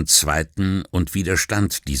nach einem zweiten und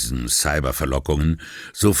widerstand diesen Cyberverlockungen,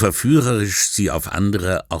 so verführerisch sie auf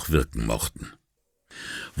andere auch wirken mochten.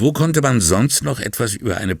 Wo konnte man sonst noch etwas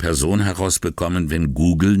über eine Person herausbekommen, wenn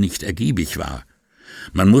Google nicht ergiebig war?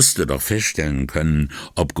 Man musste doch feststellen können,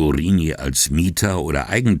 ob Gorini als Mieter oder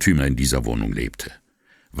Eigentümer in dieser Wohnung lebte.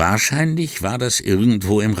 Wahrscheinlich war das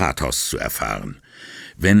irgendwo im Rathaus zu erfahren.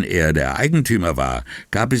 Wenn er der Eigentümer war,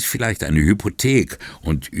 gab es vielleicht eine Hypothek,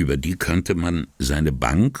 und über die könnte man seine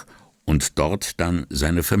Bank und dort dann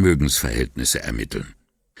seine Vermögensverhältnisse ermitteln.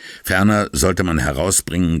 Ferner sollte man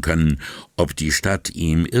herausbringen können, ob die Stadt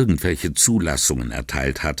ihm irgendwelche Zulassungen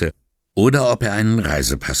erteilt hatte oder ob er einen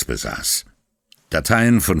Reisepass besaß.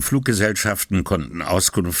 Dateien von Fluggesellschaften konnten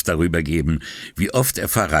Auskunft darüber geben, wie oft er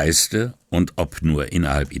verreiste und ob nur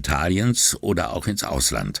innerhalb Italiens oder auch ins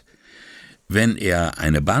Ausland. Wenn er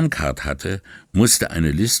eine Bahncard hatte, musste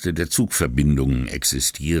eine Liste der Zugverbindungen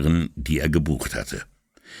existieren, die er gebucht hatte.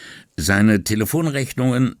 Seine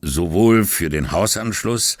Telefonrechnungen, sowohl für den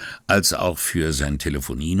Hausanschluss als auch für sein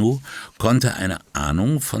Telefonino, konnte eine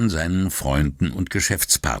Ahnung von seinen Freunden und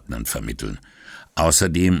Geschäftspartnern vermitteln.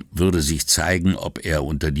 Außerdem würde sich zeigen, ob er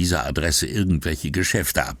unter dieser Adresse irgendwelche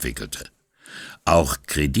Geschäfte abwickelte. Auch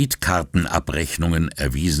Kreditkartenabrechnungen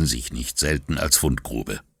erwiesen sich nicht selten als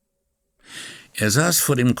Fundgrube. Er saß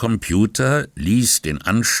vor dem Computer, ließ den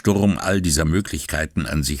Ansturm all dieser Möglichkeiten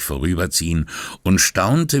an sich vorüberziehen und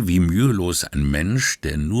staunte, wie mühelos ein Mensch,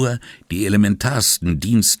 der nur die elementarsten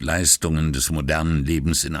Dienstleistungen des modernen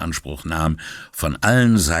Lebens in Anspruch nahm, von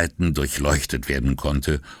allen Seiten durchleuchtet werden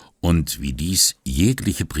konnte und wie dies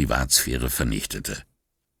jegliche Privatsphäre vernichtete.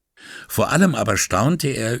 Vor allem aber staunte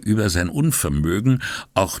er über sein Unvermögen,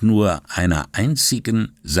 auch nur einer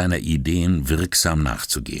einzigen seiner Ideen wirksam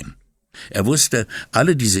nachzugehen. Er wusste,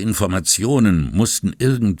 alle diese Informationen mussten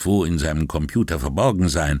irgendwo in seinem Computer verborgen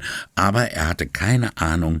sein, aber er hatte keine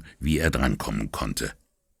Ahnung, wie er drankommen konnte.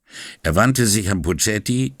 Er wandte sich an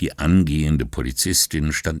Puccetti, die angehende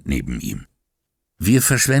Polizistin stand neben ihm. »Wir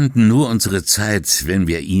verschwenden nur unsere Zeit, wenn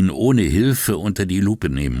wir ihn ohne Hilfe unter die Lupe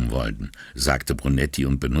nehmen wollten«, sagte Brunetti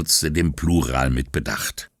und benutzte den Plural mit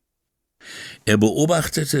Bedacht. Er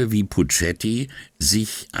beobachtete, wie Puccetti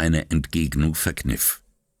sich eine Entgegnung verkniff.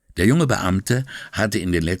 Der junge Beamte hatte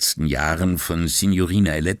in den letzten Jahren von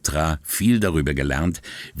Signorina Elettra viel darüber gelernt,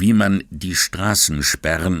 wie man die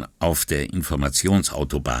Straßensperren auf der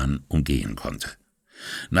Informationsautobahn umgehen konnte.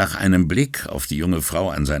 Nach einem Blick auf die junge Frau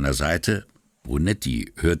an seiner Seite,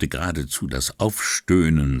 Brunetti hörte geradezu das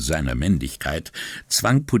Aufstöhnen seiner Männlichkeit,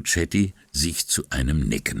 zwang Puccetti sich zu einem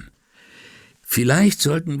Nicken. »Vielleicht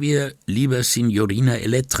sollten wir lieber Signorina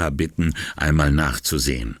Elettra bitten, einmal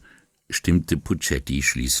nachzusehen«, stimmte Puccetti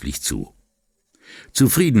schließlich zu.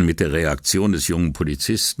 Zufrieden mit der Reaktion des jungen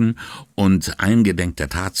Polizisten und eingedenk der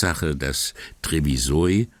Tatsache, dass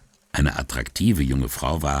Trevisoi eine attraktive junge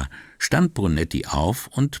Frau war, stand Brunetti auf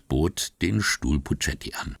und bot den Stuhl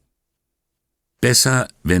Puccetti an. »Besser,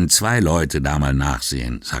 wenn 2 Leute da mal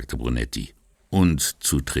nachsehen«, sagte Brunetti. Und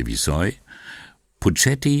zu Trevisoi: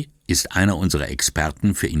 »Puccetti ist einer unserer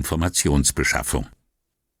Experten für Informationsbeschaffung.«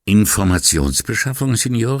 »Informationsbeschaffung,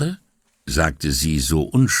 Signore?«, sagte sie so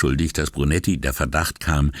unschuldig, dass Brunetti der Verdacht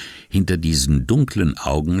kam, hinter diesen dunklen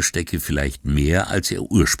Augen stecke vielleicht mehr, als er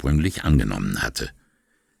ursprünglich angenommen hatte.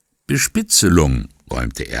 »Bespitzelung«,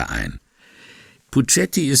 räumte er ein.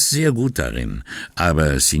 »Puccetti ist sehr gut darin,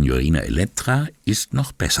 aber Signorina Elettra ist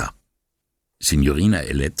noch besser.« »Signorina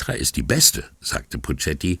Elettra ist die Beste«, sagte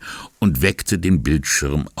Puccetti und weckte den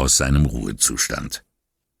Bildschirm aus seinem Ruhezustand.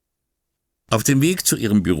 Auf dem Weg zu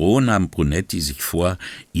ihrem Büro nahm Brunetti sich vor,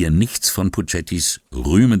 ihr nichts von Puccettis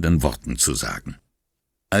rühmenden Worten zu sagen.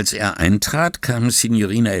 Als er eintrat, kam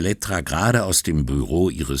Signorina Elettra gerade aus dem Büro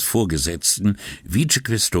ihres Vorgesetzten,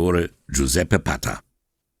 Vicequestore Giuseppe Patta.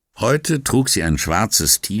 Heute trug sie ein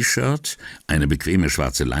schwarzes T-Shirt, eine bequeme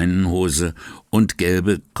schwarze Leinenhose und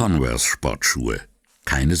gelbe Converse-Sportschuhe,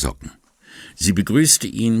 keine Socken. Sie begrüßte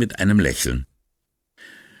ihn mit einem Lächeln.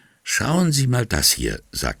 »Schauen Sie mal das hier«,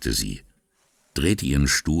 sagte sie, drehte ihren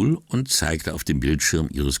Stuhl und zeigte auf den Bildschirm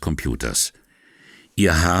ihres Computers.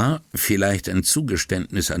 Ihr Haar, vielleicht ein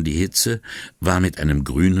Zugeständnis an die Hitze, war mit einem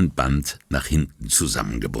grünen Band nach hinten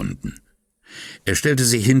zusammengebunden. Er stellte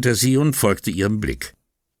sich hinter sie und folgte ihrem Blick.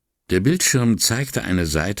 Der Bildschirm zeigte eine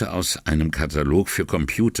Seite aus einem Katalog für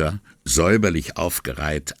Computer, säuberlich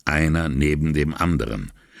aufgereiht, einer neben dem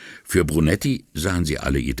anderen. Für Brunetti sahen sie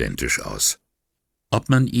alle identisch aus. Ob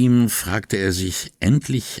man ihm, fragte er sich,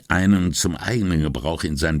 endlich einen zum eigenen Gebrauch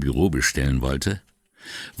in sein Büro bestellen wollte?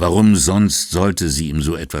 Warum sonst sollte sie ihm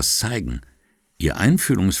so etwas zeigen? Ihr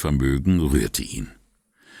Einfühlungsvermögen rührte ihn.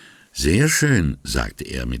 »Sehr schön«, sagte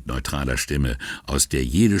er mit neutraler Stimme, aus der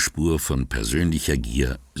jede Spur von persönlicher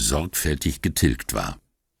Gier sorgfältig getilgt war.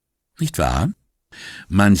 »Nicht wahr?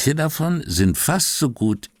 Manche davon sind fast so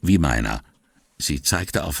gut wie meiner.« Sie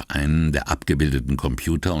zeigte auf einen der abgebildeten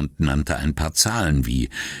Computer und nannte ein paar Zahlen wie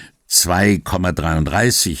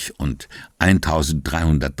 2,33 und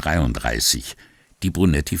 1333, die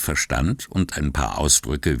Brunetti verstand, und ein paar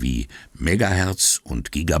Ausdrücke wie Megahertz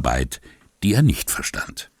und Gigabyte, die er nicht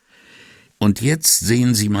verstand. »Und jetzt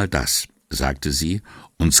sehen Sie mal das«, sagte sie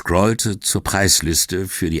und scrollte zur Preisliste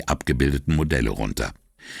für die abgebildeten Modelle runter.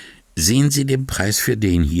 »Sehen Sie den Preis für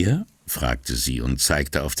den hier?« fragte sie und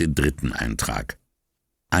zeigte auf den dritten Eintrag.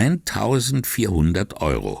 1.400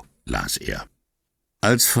 €, las er.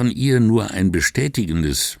 Als von ihr nur ein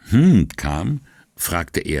bestätigendes kam,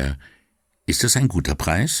 fragte er, »Ist das ein guter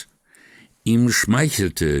Preis?« Ihm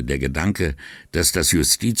schmeichelte der Gedanke, dass das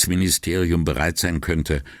Justizministerium bereit sein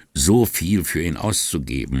könnte, so viel für ihn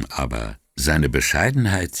auszugeben, aber seine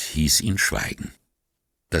Bescheidenheit hieß ihn schweigen.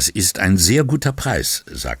 »Das ist ein sehr guter Preis«,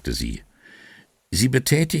 sagte sie. Sie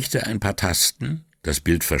betätigte ein paar Tasten, das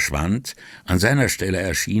Bild verschwand, an seiner Stelle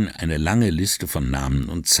erschien eine lange Liste von Namen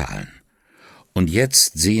und Zahlen. »Und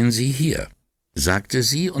jetzt sehen Sie hier«, sagte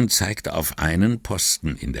sie und zeigte auf einen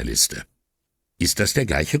Posten in der Liste. »Ist das der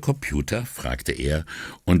gleiche Computer?« fragte er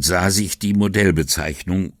und sah sich die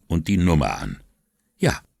Modellbezeichnung und die Nummer an.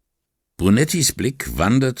 »Ja.« Brunettis Blick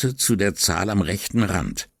wanderte zu der Zahl am rechten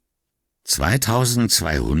Rand.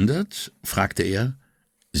 »2200?« fragte er.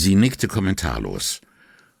 Sie nickte kommentarlos.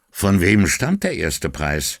 »Von wem stammt der erste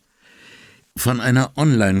Preis?« »Von einer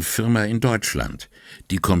Online-Firma in Deutschland.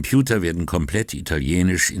 Die Computer werden komplett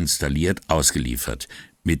italienisch installiert, ausgeliefert,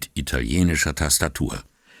 mit italienischer Tastatur.«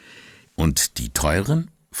 »Und die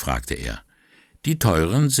teuren?« fragte er. »Die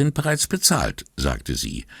teuren sind bereits bezahlt«, sagte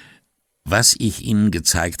sie. »Was ich Ihnen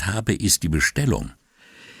gezeigt habe, ist die Bestellung.«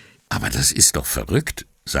 »Aber das ist doch verrückt«,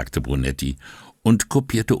 sagte Brunetti und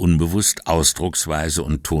kopierte unbewusst Ausdrucksweise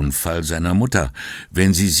und Tonfall seiner Mutter,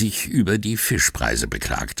 wenn sie sich über die Fischpreise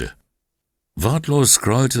beklagte. Wortlos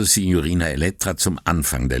scrollte Signorina Elettra zum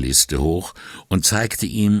Anfang der Liste hoch und zeigte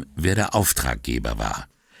ihm, wer der Auftraggeber war.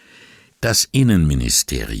 Das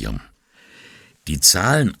Innenministerium. »Die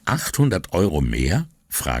zahlen 800 € mehr?«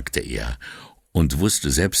 fragte er und wusste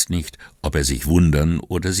selbst nicht, ob er sich wundern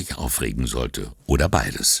oder sich aufregen sollte, oder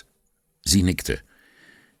beides. Sie nickte.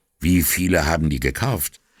 »Wie viele haben die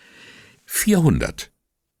gekauft?« 400.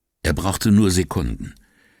 Er brauchte nur Sekunden.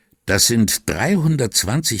 »Das sind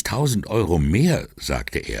 320.000 € mehr«,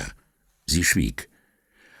 sagte er. Sie schwieg.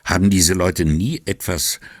 »Haben diese Leute nie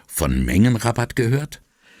etwas von Mengenrabatt gehört?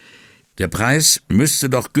 Der Preis müsste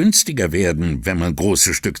doch günstiger werden, wenn man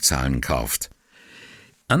große Stückzahlen kauft.«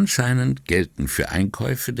 »Anscheinend gelten für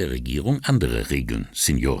Einkäufe der Regierung andere Regeln,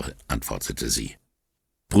 Signore«, antwortete sie.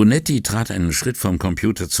 Brunetti trat einen Schritt vom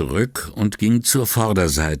Computer zurück und ging zur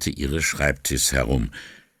Vorderseite ihres Schreibtisches herum.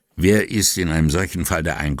 »Wer ist in einem solchen Fall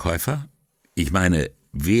der Einkäufer? Ich meine,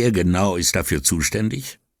 wer genau ist dafür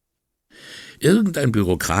zuständig?« »Irgendein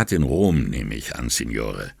Bürokrat in Rom, nehme ich an,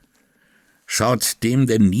 Signore.« »Schaut dem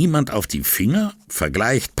denn niemand auf die Finger?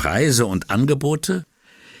 Vergleicht Preise und Angebote?«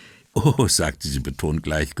 »Oh«, sagte sie betont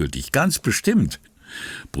gleichgültig, »ganz bestimmt.«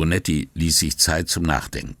 Brunetti ließ sich Zeit zum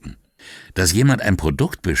Nachdenken. Dass jemand ein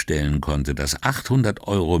Produkt bestellen konnte, das 800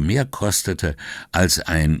 € mehr kostete als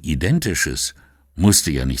ein identisches,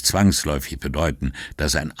 musste ja nicht zwangsläufig bedeuten,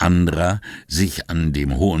 dass ein anderer sich an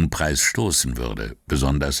dem hohen Preis stoßen würde,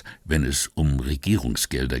 besonders wenn es um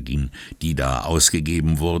Regierungsgelder ging, die da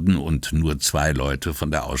ausgegeben wurden und nur 2 Leute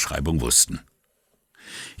von der Ausschreibung wussten.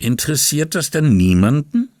 »Interessiert das denn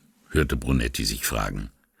niemanden?« hörte Brunetti sich fragen.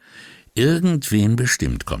 »Irgendwen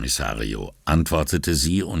bestimmt, Kommissario«, antwortete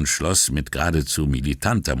sie und schloss mit geradezu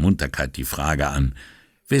militanter Munterkeit die Frage an,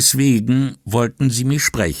 »Weswegen wollten Sie mich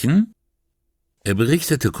sprechen?« Er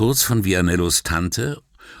berichtete kurz von Vianellos Tante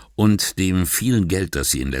und dem vielen Geld,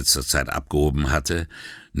 das sie in letzter Zeit abgehoben hatte,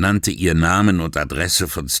 nannte ihr Namen und Adresse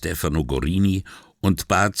von Stefano Gorini und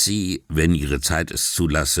bat sie, wenn ihre Zeit es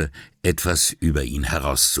zulasse, etwas über ihn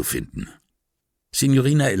herauszufinden.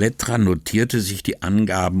 Signorina Elettra notierte sich die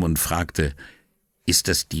Angaben und fragte, »Ist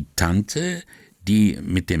das die Tante, die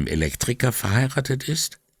mit dem Elektriker verheiratet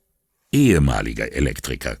ist?« »Ehemaliger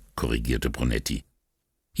Elektriker«, korrigierte Brunetti.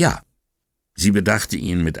 »Ja.« Sie bedachte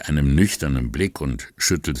ihn mit einem nüchternen Blick und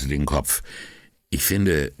schüttelte den Kopf. »Ich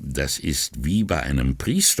finde, das ist wie bei einem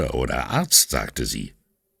Priester oder Arzt«, sagte sie.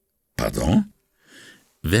 »Pardon?«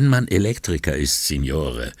 »Wenn man Elektriker ist,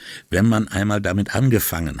 Signore, wenn man einmal damit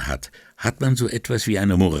angefangen hat, hat man so etwas wie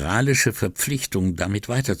eine moralische Verpflichtung, damit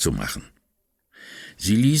weiterzumachen.«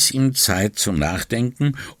 Sie ließ ihm Zeit zum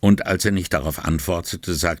Nachdenken, und als er nicht darauf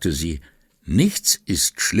antwortete, sagte sie, »Nichts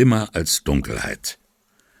ist schlimmer als Dunkelheit.«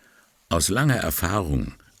 Aus langer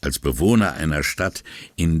Erfahrung als Bewohner einer Stadt,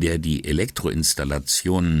 in der die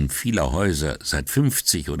Elektroinstallationen vieler Häuser seit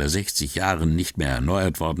 50 oder 60 Jahren nicht mehr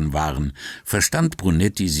erneuert worden waren, verstand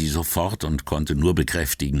Brunetti sie sofort und konnte nur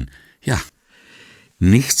bekräftigen, »Ja,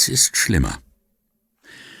 nichts ist schlimmer.«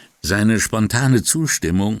 Seine spontane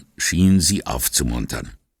Zustimmung schien sie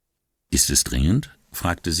aufzumuntern. »Ist es dringend?«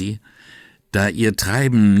 fragte sie. Da ihr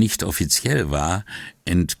Treiben nicht offiziell war,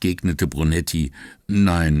 entgegnete Brunetti,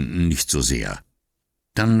 »Nein, nicht so sehr.«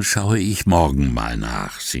 »Dann schaue ich morgen mal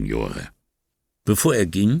nach, Signore.« Bevor er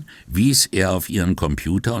ging, wies er auf ihren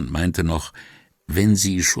Computer und meinte noch, »Wenn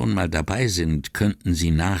Sie schon mal dabei sind, könnten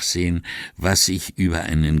Sie nachsehen, was sich über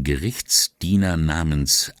einen Gerichtsdiener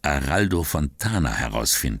namens Araldo Fontana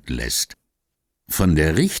herausfinden lässt.« Von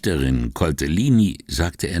der Richterin Coltellini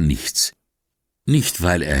sagte er nichts. Nicht,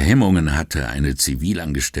 weil er Hemmungen hatte, eine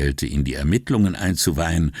Zivilangestellte in die Ermittlungen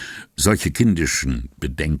einzuweihen, solche kindischen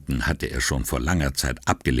Bedenken hatte er schon vor langer Zeit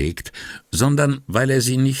abgelegt, sondern weil er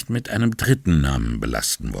sie nicht mit einem dritten Namen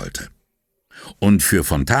belasten wollte. Und für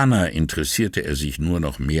Fontana interessierte er sich nur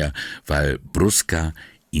noch mehr, weil Brusca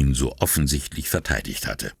ihn so offensichtlich verteidigt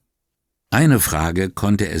hatte. Eine Frage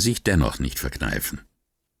konnte er sich dennoch nicht verkneifen.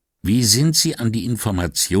 »Wie sind Sie an die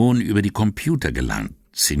Information über die Computer gelangt,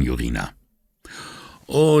 Signorina?«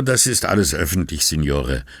 »Oh, das ist alles öffentlich,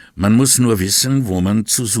 Signore. Man muss nur wissen, wo man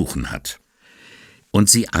zu suchen hat.« »Und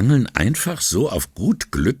Sie angeln einfach so auf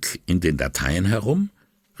gut Glück in den Dateien herum?«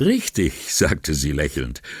 »Richtig«, sagte sie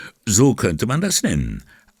lächelnd. »So könnte man das nennen.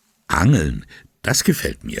 Angeln, das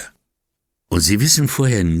gefällt mir.« »Und Sie wissen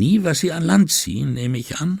vorher nie, was Sie an Land ziehen, nehme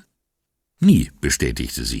ich an?« »Nie«,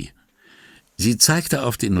 bestätigte sie. Sie zeigte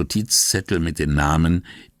auf den Notizzettel mit den Namen,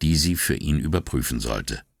 die sie für ihn überprüfen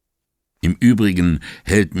sollte. »Im Übrigen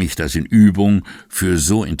hält mich das in Übung für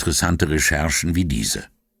so interessante Recherchen wie diese.«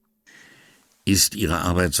 »Ist Ihre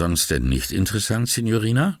Arbeit sonst denn nicht interessant,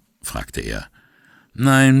 Signorina?« fragte er.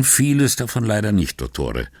 »Nein, vieles davon leider nicht,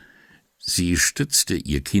 Dottore.« Sie stützte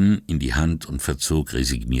ihr Kinn in die Hand und verzog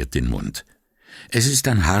resigniert den Mund. »Es ist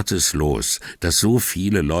ein hartes Los, dass so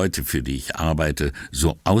viele Leute, für die ich arbeite,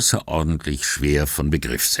 so außerordentlich schwer von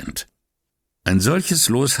Begriff sind.« »Ein solches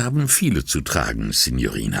Los haben viele zu tragen,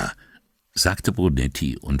 Signorina«, sagte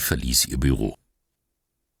Brunetti und verließ ihr Büro.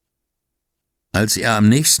 Als er am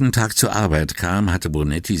nächsten Tag zur Arbeit kam, hatte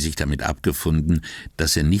Brunetti sich damit abgefunden,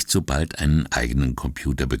 dass er nicht so bald einen eigenen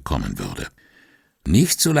Computer bekommen würde.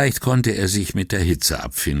 Nicht so leicht konnte er sich mit der Hitze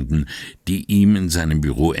abfinden, die ihm in seinem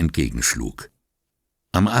Büro entgegenschlug.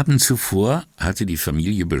 Am Abend zuvor hatte die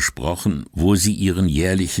Familie besprochen, wo sie ihren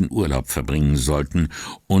jährlichen Urlaub verbringen sollten,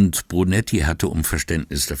 und Brunetti hatte um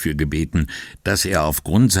Verständnis dafür gebeten, dass er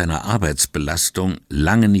aufgrund seiner Arbeitsbelastung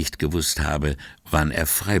lange nicht gewusst habe, wann er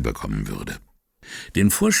frei bekommen würde.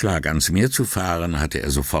 Den Vorschlag, ans Meer zu fahren, hatte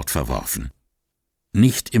er sofort verworfen.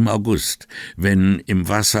 Nicht im August, wenn im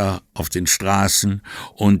Wasser, auf den Straßen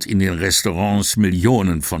und in den Restaurants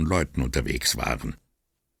Millionen von Leuten unterwegs waren.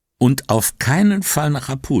 Und auf keinen Fall nach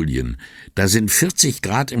Apulien, da sind 40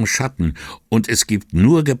 Grad im Schatten und es gibt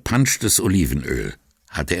nur gepanschtes Olivenöl,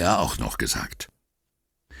 hatte er auch noch gesagt.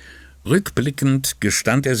 Rückblickend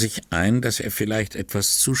gestand er sich ein, dass er vielleicht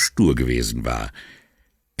etwas zu stur gewesen war.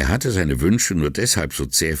 Er hatte seine Wünsche nur deshalb so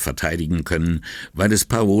zäh verteidigen können, weil es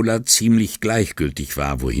Paola ziemlich gleichgültig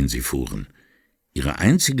war, wohin sie fuhren. Ihre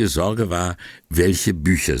einzige Sorge war, welche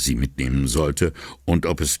Bücher sie mitnehmen sollte und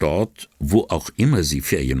ob es dort, wo auch immer sie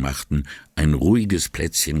Ferien machten, ein ruhiges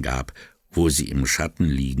Plätzchen gab, wo sie im Schatten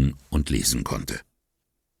liegen und lesen konnte.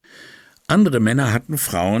 Andere Männer hatten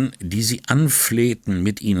Frauen, die sie anflehten,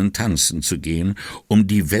 mit ihnen tanzen zu gehen, um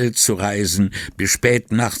die Welt zu reisen, bis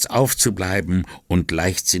spät nachts aufzubleiben und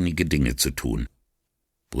leichtsinnige Dinge zu tun.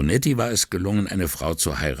 Brunetti war es gelungen, eine Frau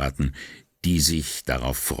zu heiraten, die sich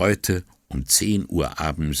darauf freute, um 10 Uhr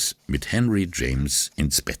abends mit Henry James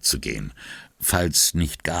ins Bett zu gehen, falls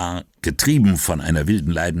nicht gar, getrieben von einer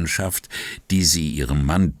wilden Leidenschaft, die sie ihrem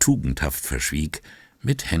Mann tugendhaft verschwieg,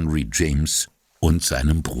 mit Henry James und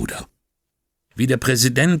seinem Bruder. Wie der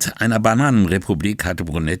Präsident einer Bananenrepublik hatte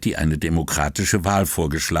Brunetti eine demokratische Wahl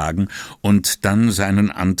vorgeschlagen und dann seinen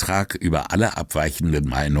Antrag über alle abweichenden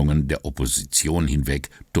Meinungen der Opposition hinweg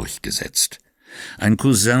durchgesetzt. Ein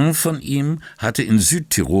Cousin von ihm hatte in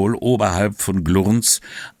Südtirol oberhalb von Glurns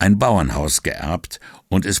ein Bauernhaus geerbt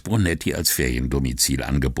und es Brunetti als Feriendomizil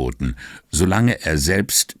angeboten, solange er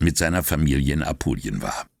selbst mit seiner Familie in Apulien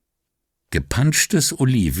war. »Gepanschtes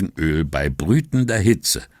Olivenöl bei brütender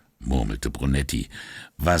Hitze«, murmelte Brunetti,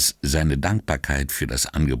 was seine Dankbarkeit für das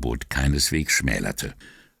Angebot keineswegs schmälerte.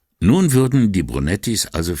 Nun würden die Brunettis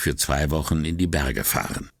also für 2 Wochen in die Berge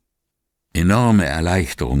fahren. Enorme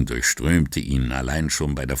Erleichterung durchströmte ihn allein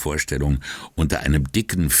schon bei der Vorstellung, unter einem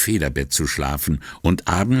dicken Federbett zu schlafen und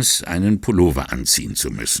abends einen Pullover anziehen zu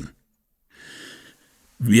müssen.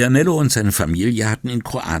 Vianello und seine Familie hatten in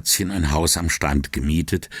Kroatien ein Haus am Strand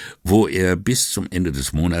gemietet, wo er bis zum Ende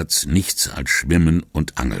des Monats nichts als schwimmen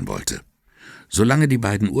und angeln wollte. Solange die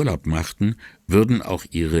beiden Urlaub machten, würden auch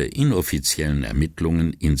ihre inoffiziellen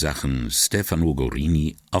Ermittlungen in Sachen Stefano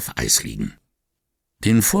Gorini auf Eis liegen.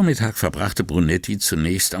 Den Vormittag verbrachte Brunetti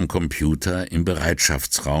zunächst am Computer im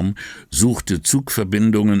Bereitschaftsraum, suchte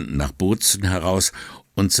Zugverbindungen nach Bozen heraus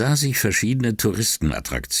und sah sich verschiedene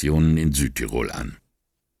Touristenattraktionen in Südtirol an.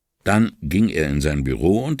 Dann ging er in sein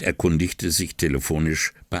Büro und erkundigte sich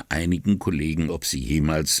telefonisch bei einigen Kollegen, ob sie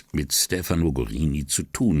jemals mit Stefano Gorini zu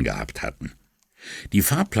tun gehabt hatten. Die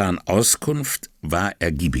Fahrplanauskunft war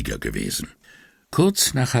ergiebiger gewesen.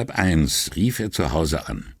 Kurz nach 12:30 rief er zu Hause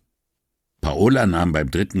an. Paola nahm beim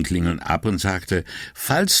dritten Klingeln ab und sagte,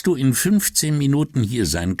 »Falls du in 15 Minuten hier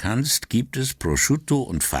sein kannst, gibt es Prosciutto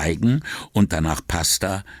und Feigen und danach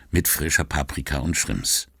Pasta mit frischer Paprika und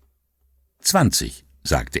Shrimps.« »20«,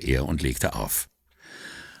 sagte er und legte auf.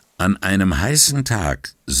 An einem heißen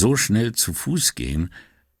Tag so schnell zu Fuß gehen,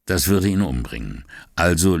 das würde ihn umbringen.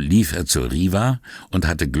 Also lief er zur Riva und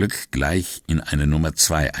hatte Glück, gleich in eine Nummer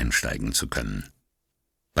 2 einsteigen zu können.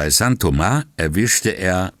 Bei San Tomás erwischte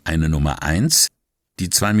er eine Nummer 1, die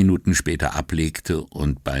 2 Minuten später ablegte,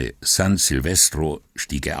 und bei San Silvestro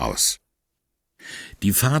stieg er aus.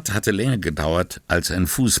 Die Fahrt hatte länger gedauert als ein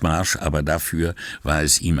Fußmarsch, aber dafür war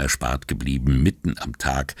es ihm erspart geblieben, mitten am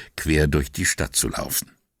Tag quer durch die Stadt zu laufen.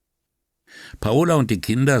 Paola und die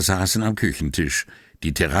Kinder saßen am Küchentisch.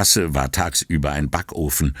 Die Terrasse war tagsüber ein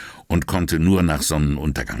Backofen und konnte nur nach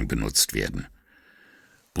Sonnenuntergang benutzt werden.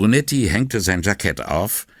 Brunetti hängte sein Jackett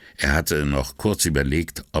auf, er hatte noch kurz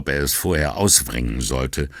überlegt, ob er es vorher auswringen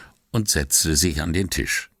sollte, und setzte sich an den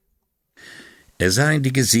Tisch. Er sah in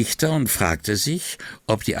die Gesichter und fragte sich,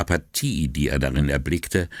 ob die Apathie, die er darin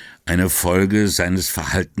erblickte, eine Folge seines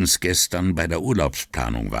Verhaltens gestern bei der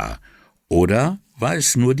Urlaubsplanung war, oder war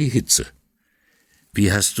es nur die Hitze?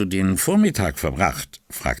 »Wie hast du den Vormittag verbracht?«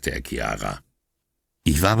 fragte er Chiara.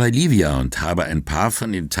 »Ich war bei Livia und habe ein paar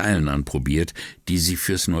von den Teilen anprobiert, die sie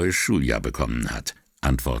fürs neue Schuljahr bekommen hat«,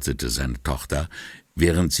 antwortete seine Tochter,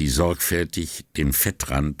 während sie sorgfältig den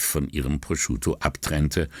Fettrand von ihrem Prosciutto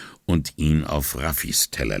abtrennte und ihn auf Raffis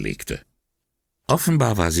Teller legte.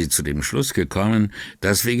 Offenbar war sie zu dem Schluss gekommen,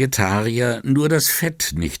 dass Vegetarier nur das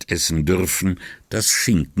Fett nicht essen dürfen, das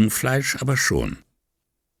Schinkenfleisch aber schon.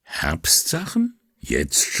 »Herbstsachen?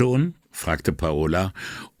 Jetzt schon?« fragte Paola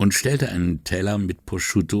und stellte einen Teller mit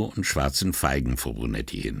Prosciutto und schwarzen Feigen vor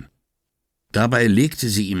Brunetti hin. Dabei legte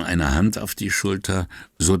sie ihm eine Hand auf die Schulter,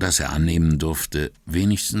 so dass er annehmen durfte,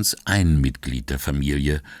 wenigstens ein Mitglied der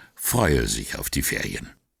Familie freue sich auf die Ferien.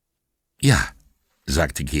 »Ja«,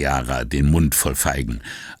 sagte Chiara, den Mund voll Feigen,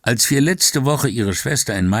 »als wir letzte Woche ihre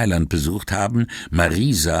Schwester in Mailand besucht haben,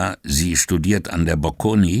 Marisa, sie studiert an der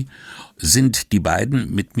Bocconi, sind die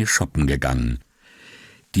beiden mit mir shoppen gegangen.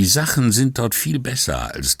 Die Sachen sind dort viel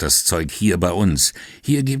besser als das Zeug hier bei uns.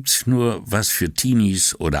 Hier gibt's nur was für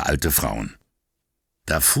Teenies oder alte Frauen.«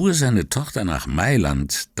 Da fuhr seine Tochter nach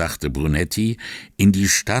Mailand, dachte Brunetti, in die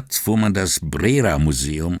Stadt, wo man das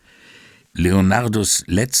Brera-Museum, Leonardos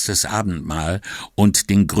letztes Abendmahl und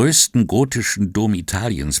den größten gotischen Dom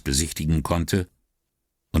Italiens besichtigen konnte.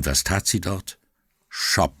 Und was tat sie dort?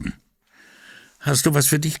 Shoppen. »Hast du was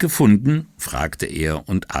für dich gefunden?« fragte er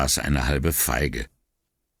und aß eine halbe Feige.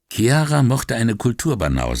 Chiara mochte eine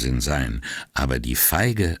Kulturbanausin sein, aber die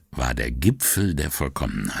Feige war der Gipfel der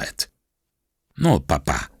Vollkommenheit. »No,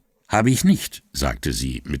 Papa, habe ich nicht«, sagte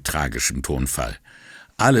sie mit tragischem Tonfall.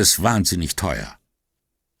 »Alles wahnsinnig teuer.«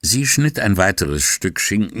 Sie schnitt ein weiteres Stück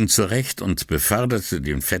Schinken zurecht und beförderte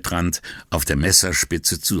den Fettrand auf der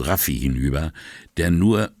Messerspitze zu Raffi hinüber, der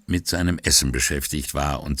nur mit seinem Essen beschäftigt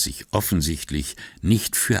war und sich offensichtlich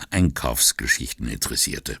nicht für Einkaufsgeschichten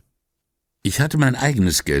interessierte. »Ich hatte mein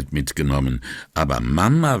eigenes Geld mitgenommen, aber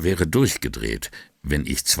Mama wäre durchgedreht, wenn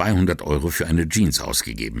ich 200 € für eine Jeans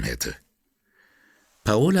ausgegeben hätte.«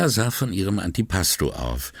 Paola sah von ihrem Antipasto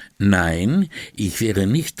auf. »Nein, ich wäre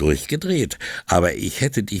nicht durchgedreht, aber ich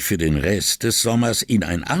hätte dich für den Rest des Sommers in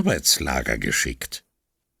ein Arbeitslager geschickt.«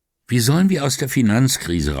 »Wie sollen wir aus der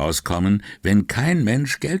Finanzkrise rauskommen, wenn kein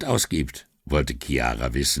Mensch Geld ausgibt?« wollte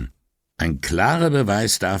Chiara wissen. Ein klarer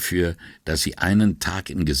Beweis dafür, dass sie einen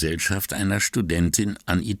Tag in Gesellschaft einer Studentin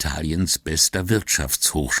an Italiens bester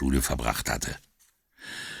Wirtschaftshochschule verbracht hatte.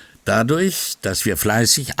 »Dadurch, dass wir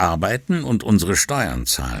fleißig arbeiten und unsere Steuern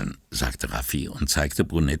zahlen«, sagte Raffi und zeigte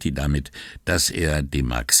Brunetti damit, dass er dem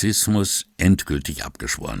Marxismus endgültig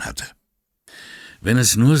abgeschworen hatte. »Wenn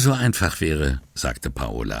es nur so einfach wäre«, sagte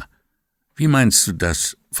Paola. »Wie meinst du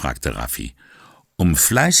das?« fragte Raffi. »Um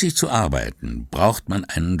fleißig zu arbeiten, braucht man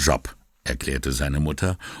einen Job«, erklärte seine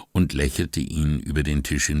Mutter und lächelte ihn über den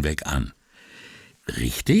Tisch hinweg an.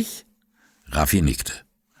 »Richtig?« Raffi nickte.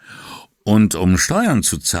 Und um Steuern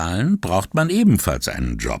zu zahlen, braucht man ebenfalls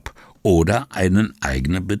einen Job oder einen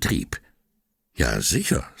eigenen Betrieb. »Ja,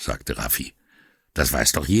 sicher«, sagte Raffi. »Das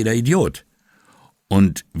weiß doch jeder Idiot.«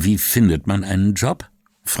 »Und wie findet man einen Job?«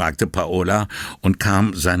 fragte Paola und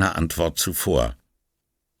kam seiner Antwort zuvor.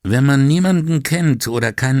 »Wenn man niemanden kennt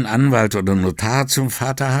oder keinen Anwalt oder Notar zum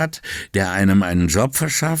Vater hat, der einem einen Job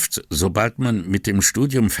verschafft, sobald man mit dem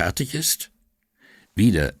Studium fertig ist?«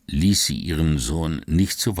 Wieder ließ sie ihren Sohn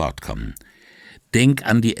nicht zu Wort kommen. »Denk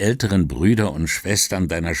an die älteren Brüder und Schwestern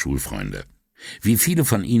deiner Schulfreunde. Wie viele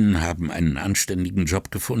von ihnen haben einen anständigen Job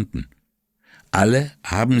gefunden? Alle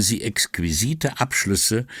haben sie exquisite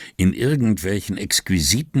Abschlüsse in irgendwelchen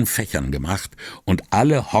exquisiten Fächern gemacht und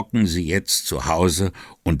alle hocken sie jetzt zu Hause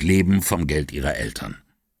und leben vom Geld ihrer Eltern.«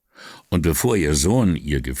 Und bevor ihr Sohn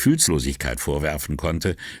ihr Gefühlslosigkeit vorwerfen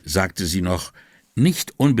konnte, sagte sie noch,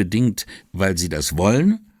 nicht unbedingt, weil sie das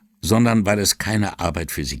wollen, sondern weil es keine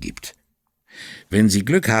Arbeit für sie gibt. Wenn sie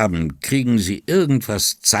Glück haben, kriegen sie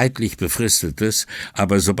irgendwas zeitlich Befristetes,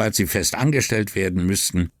 aber sobald sie fest angestellt werden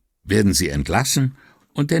müssten, werden sie entlassen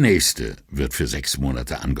und der Nächste wird für 6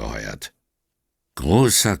 Monate angeheuert.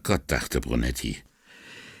 »Großer Gott«, dachte Brunetti,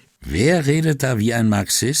 »wer redet da wie ein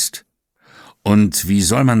Marxist? Und wie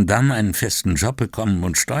soll man dann einen festen Job bekommen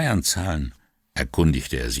und Steuern zahlen?«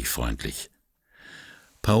 erkundigte er sich freundlich.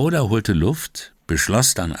 Paola holte Luft,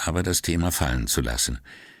 beschloss dann aber, das Thema fallen zu lassen.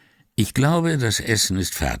 »Ich glaube, das Essen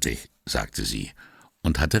ist fertig«, sagte sie,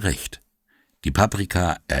 und hatte recht. Die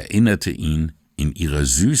Paprika erinnerte ihn in ihrer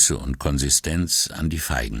Süße und Konsistenz an die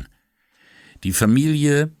Feigen. Die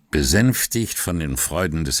Familie, besänftigt von den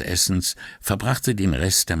Freuden des Essens, verbrachte den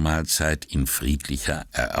Rest der Mahlzeit in friedlicher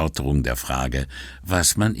Erörterung der Frage,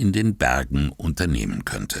 was man in den Bergen unternehmen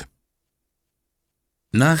könnte.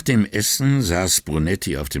 Nach dem Essen saß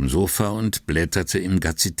Brunetti auf dem Sofa und blätterte im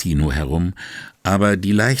Gazzettino herum, aber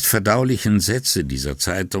die leicht verdaulichen Sätze dieser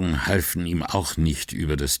Zeitung halfen ihm auch nicht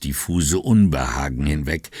über das diffuse Unbehagen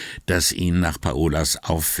hinweg, das ihn nach Paolas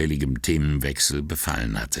auffälligem Themenwechsel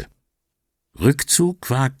befallen hatte. Rückzug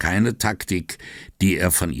war keine Taktik, die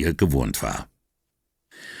er von ihr gewohnt war.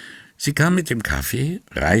 Sie kam mit dem Kaffee,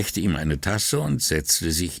 reichte ihm eine Tasse und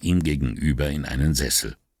setzte sich ihm gegenüber in einen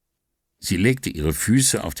Sessel. Sie legte ihre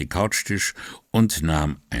Füße auf den Couchtisch und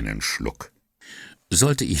nahm einen Schluck.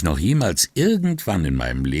 »Sollte ich noch jemals irgendwann in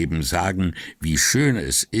meinem Leben sagen, wie schön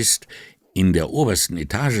es ist, in der obersten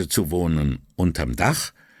Etage zu wohnen, unterm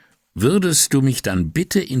Dach, würdest du mich dann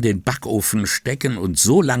bitte in den Backofen stecken und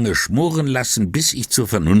so lange schmoren lassen, bis ich zur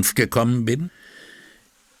Vernunft gekommen bin?«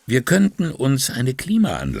 »Wir könnten uns eine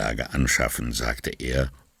Klimaanlage anschaffen«, sagte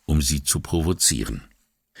er, um sie zu provozieren.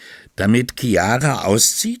 »Damit Chiara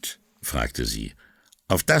auszieht?« fragte sie.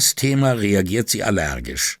 Auf das Thema reagiert sie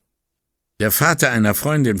allergisch. Der Vater einer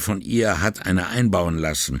Freundin von ihr hat eine einbauen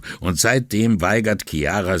lassen, und seitdem weigert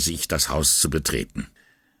Chiara sich, das Haus zu betreten.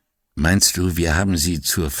 »Meinst du, wir haben sie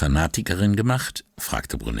zur Fanatikerin gemacht?«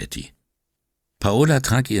 fragte Brunetti. Paola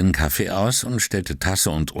trank ihren Kaffee aus und stellte Tasse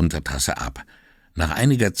und Untertasse ab. Nach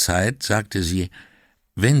einiger Zeit sagte sie,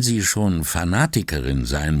 wenn sie schon Fanatikerin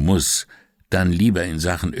sein muss, dann lieber in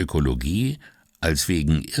Sachen Ökologie als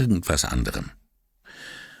wegen irgendwas anderem.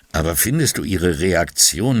 »Aber findest du ihre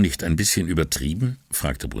Reaktion nicht ein bisschen übertrieben?«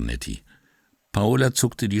 fragte Brunetti. Paola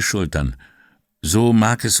zuckte die Schultern. »So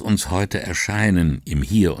mag es uns heute erscheinen, im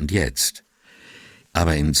Hier und Jetzt.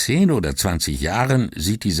 Aber in 10 oder 20 Jahren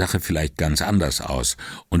sieht die Sache vielleicht ganz anders aus,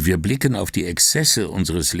 und wir blicken auf die Exzesse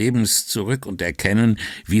unseres Lebens zurück und erkennen,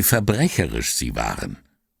 wie verbrecherisch sie waren.«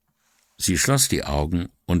 Sie schloss die Augen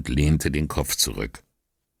und lehnte den Kopf zurück.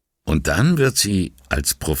 »Und dann wird sie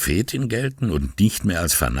als Prophetin gelten und nicht mehr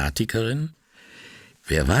als Fanatikerin?«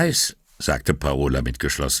 »Wer weiß«, sagte Paola mit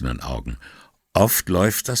geschlossenen Augen. »Oft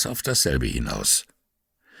läuft das auf dasselbe hinaus.«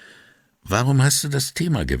 »Warum hast du das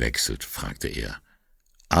Thema gewechselt?« fragte er.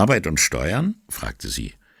 »Arbeit und Steuern?« fragte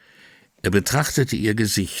sie. Er betrachtete ihr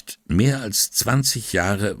Gesicht. Mehr als 20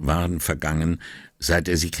 Jahre waren vergangen, seit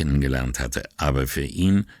er sie kennengelernt hatte, aber für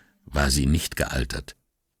ihn war sie nicht gealtert.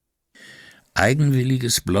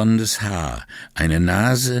 Eigenwilliges blondes Haar, eine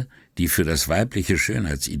Nase, die für das weibliche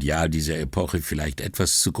Schönheitsideal dieser Epoche vielleicht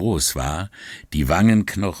etwas zu groß war, die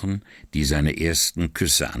Wangenknochen, die seine ersten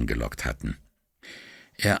Küsse angelockt hatten.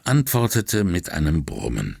 Er antwortete mit einem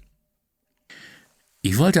Brummen.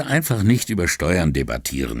 »Ich wollte einfach nicht über Steuern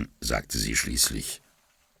debattieren«, sagte sie schließlich.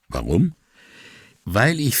 »Warum?«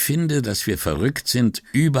 »Weil ich finde, dass wir verrückt sind,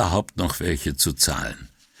 überhaupt noch welche zu zahlen.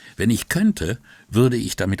 Wenn ich könnte, würde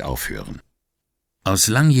ich damit aufhören.« Aus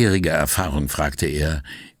langjähriger Erfahrung fragte er,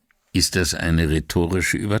 »Ist das eine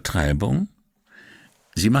rhetorische Übertreibung?«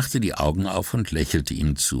 Sie machte die Augen auf und lächelte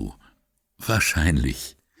ihm zu.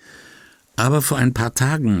 »Wahrscheinlich. Aber vor ein paar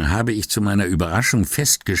Tagen habe ich zu meiner Überraschung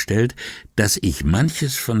festgestellt, dass ich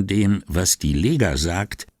manches von dem, was die Lega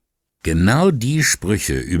sagt, genau die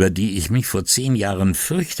Sprüche, über die ich mich vor 10 Jahren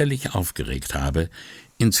fürchterlich aufgeregt habe,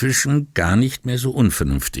 inzwischen gar nicht mehr so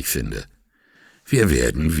unvernünftig finde. »Wir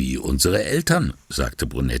werden wie unsere Eltern«, sagte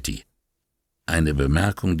Brunetti. Eine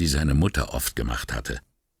Bemerkung, die seine Mutter oft gemacht hatte.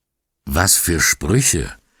 »Was für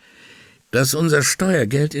Sprüche! Dass unser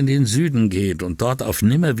Steuergeld in den Süden geht und dort auf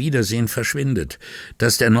Nimmerwiedersehen verschwindet,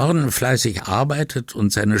 dass der Norden fleißig arbeitet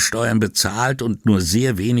und seine Steuern bezahlt und nur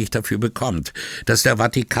sehr wenig dafür bekommt, dass der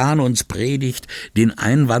Vatikan uns predigt, den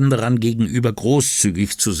Einwanderern gegenüber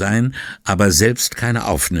großzügig zu sein, aber selbst keine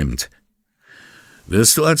aufnimmt.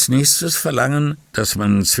 Wirst du als nächstes verlangen, dass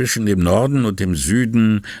man zwischen dem Norden und dem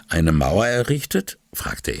Süden eine Mauer errichtet?«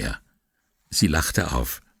 fragte er. Sie lachte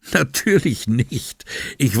auf. »Natürlich nicht.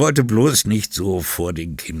 Ich wollte bloß nicht so vor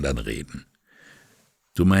den Kindern reden.«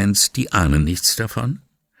 »Du meinst, die ahnen nichts davon?«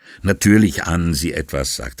 »Natürlich ahnen sie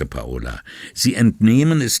etwas«, sagte Paola. »Sie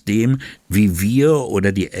entnehmen es dem, wie wir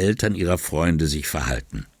oder die Eltern ihrer Freunde sich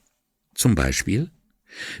verhalten. Zum Beispiel,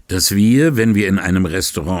 dass wir, wenn wir in einem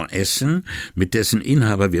Restaurant essen, mit dessen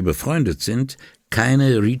Inhaber wir befreundet sind,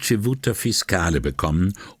 keine Ricevuta Fiscale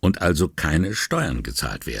bekommen und also keine Steuern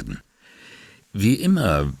gezahlt werden.« Wie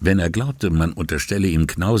immer, wenn er glaubte, man unterstelle ihm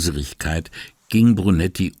Knauserigkeit, ging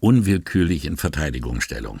Brunetti unwillkürlich in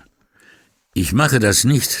Verteidigungsstellung. »Ich mache das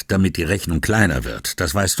nicht, damit die Rechnung kleiner wird,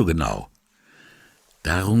 das weißt du genau.«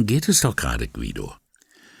 »Darum geht es doch gerade, Guido.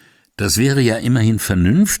 Das wäre ja immerhin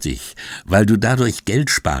vernünftig, weil du dadurch Geld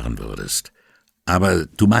sparen würdest. Aber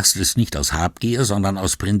du machst es nicht aus Habgier, sondern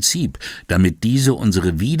aus Prinzip, damit diese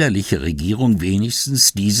unsere widerliche Regierung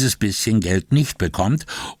wenigstens dieses bisschen Geld nicht bekommt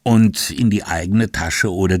und in die eigene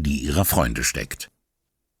Tasche oder die ihrer Freunde steckt.«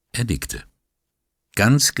 Er nickte.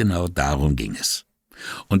 Ganz genau darum ging es.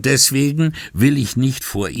 Und deswegen will ich nicht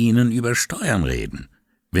vor Ihnen über Steuern reden.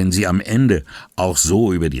 Wenn Sie am Ende auch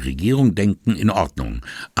so über die Regierung denken, in Ordnung,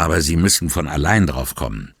 aber Sie müssen von allein drauf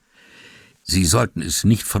kommen. Sie sollten es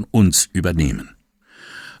nicht von uns übernehmen.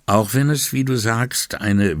 Auch wenn es, wie du sagst,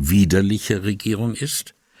 eine widerliche Regierung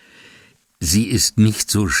ist? Sie ist nicht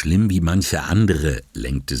so schlimm wie manche andere,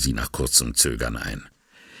 lenkte sie nach kurzem Zögern ein.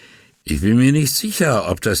 Ich bin mir nicht sicher,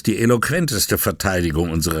 ob das die eloquenteste Verteidigung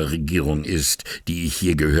unserer Regierung ist, die ich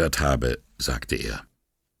je gehört habe, sagte er.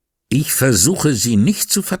 Ich versuche sie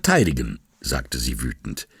nicht zu verteidigen, sagte sie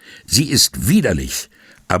wütend. Sie ist widerlich,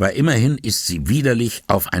 aber immerhin ist sie widerlich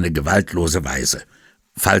auf eine gewaltlose Weise,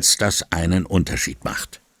 falls das einen Unterschied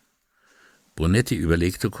macht. Brunetti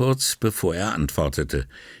überlegte kurz, bevor er antwortete.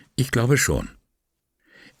 »Ich glaube schon.«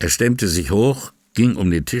 Er stemmte sich hoch, ging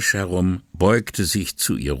um den Tisch herum, beugte sich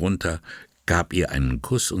zu ihr runter, gab ihr einen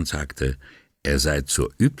Kuss und sagte, er sei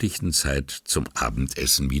zur üblichen Zeit zum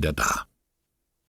Abendessen wieder da.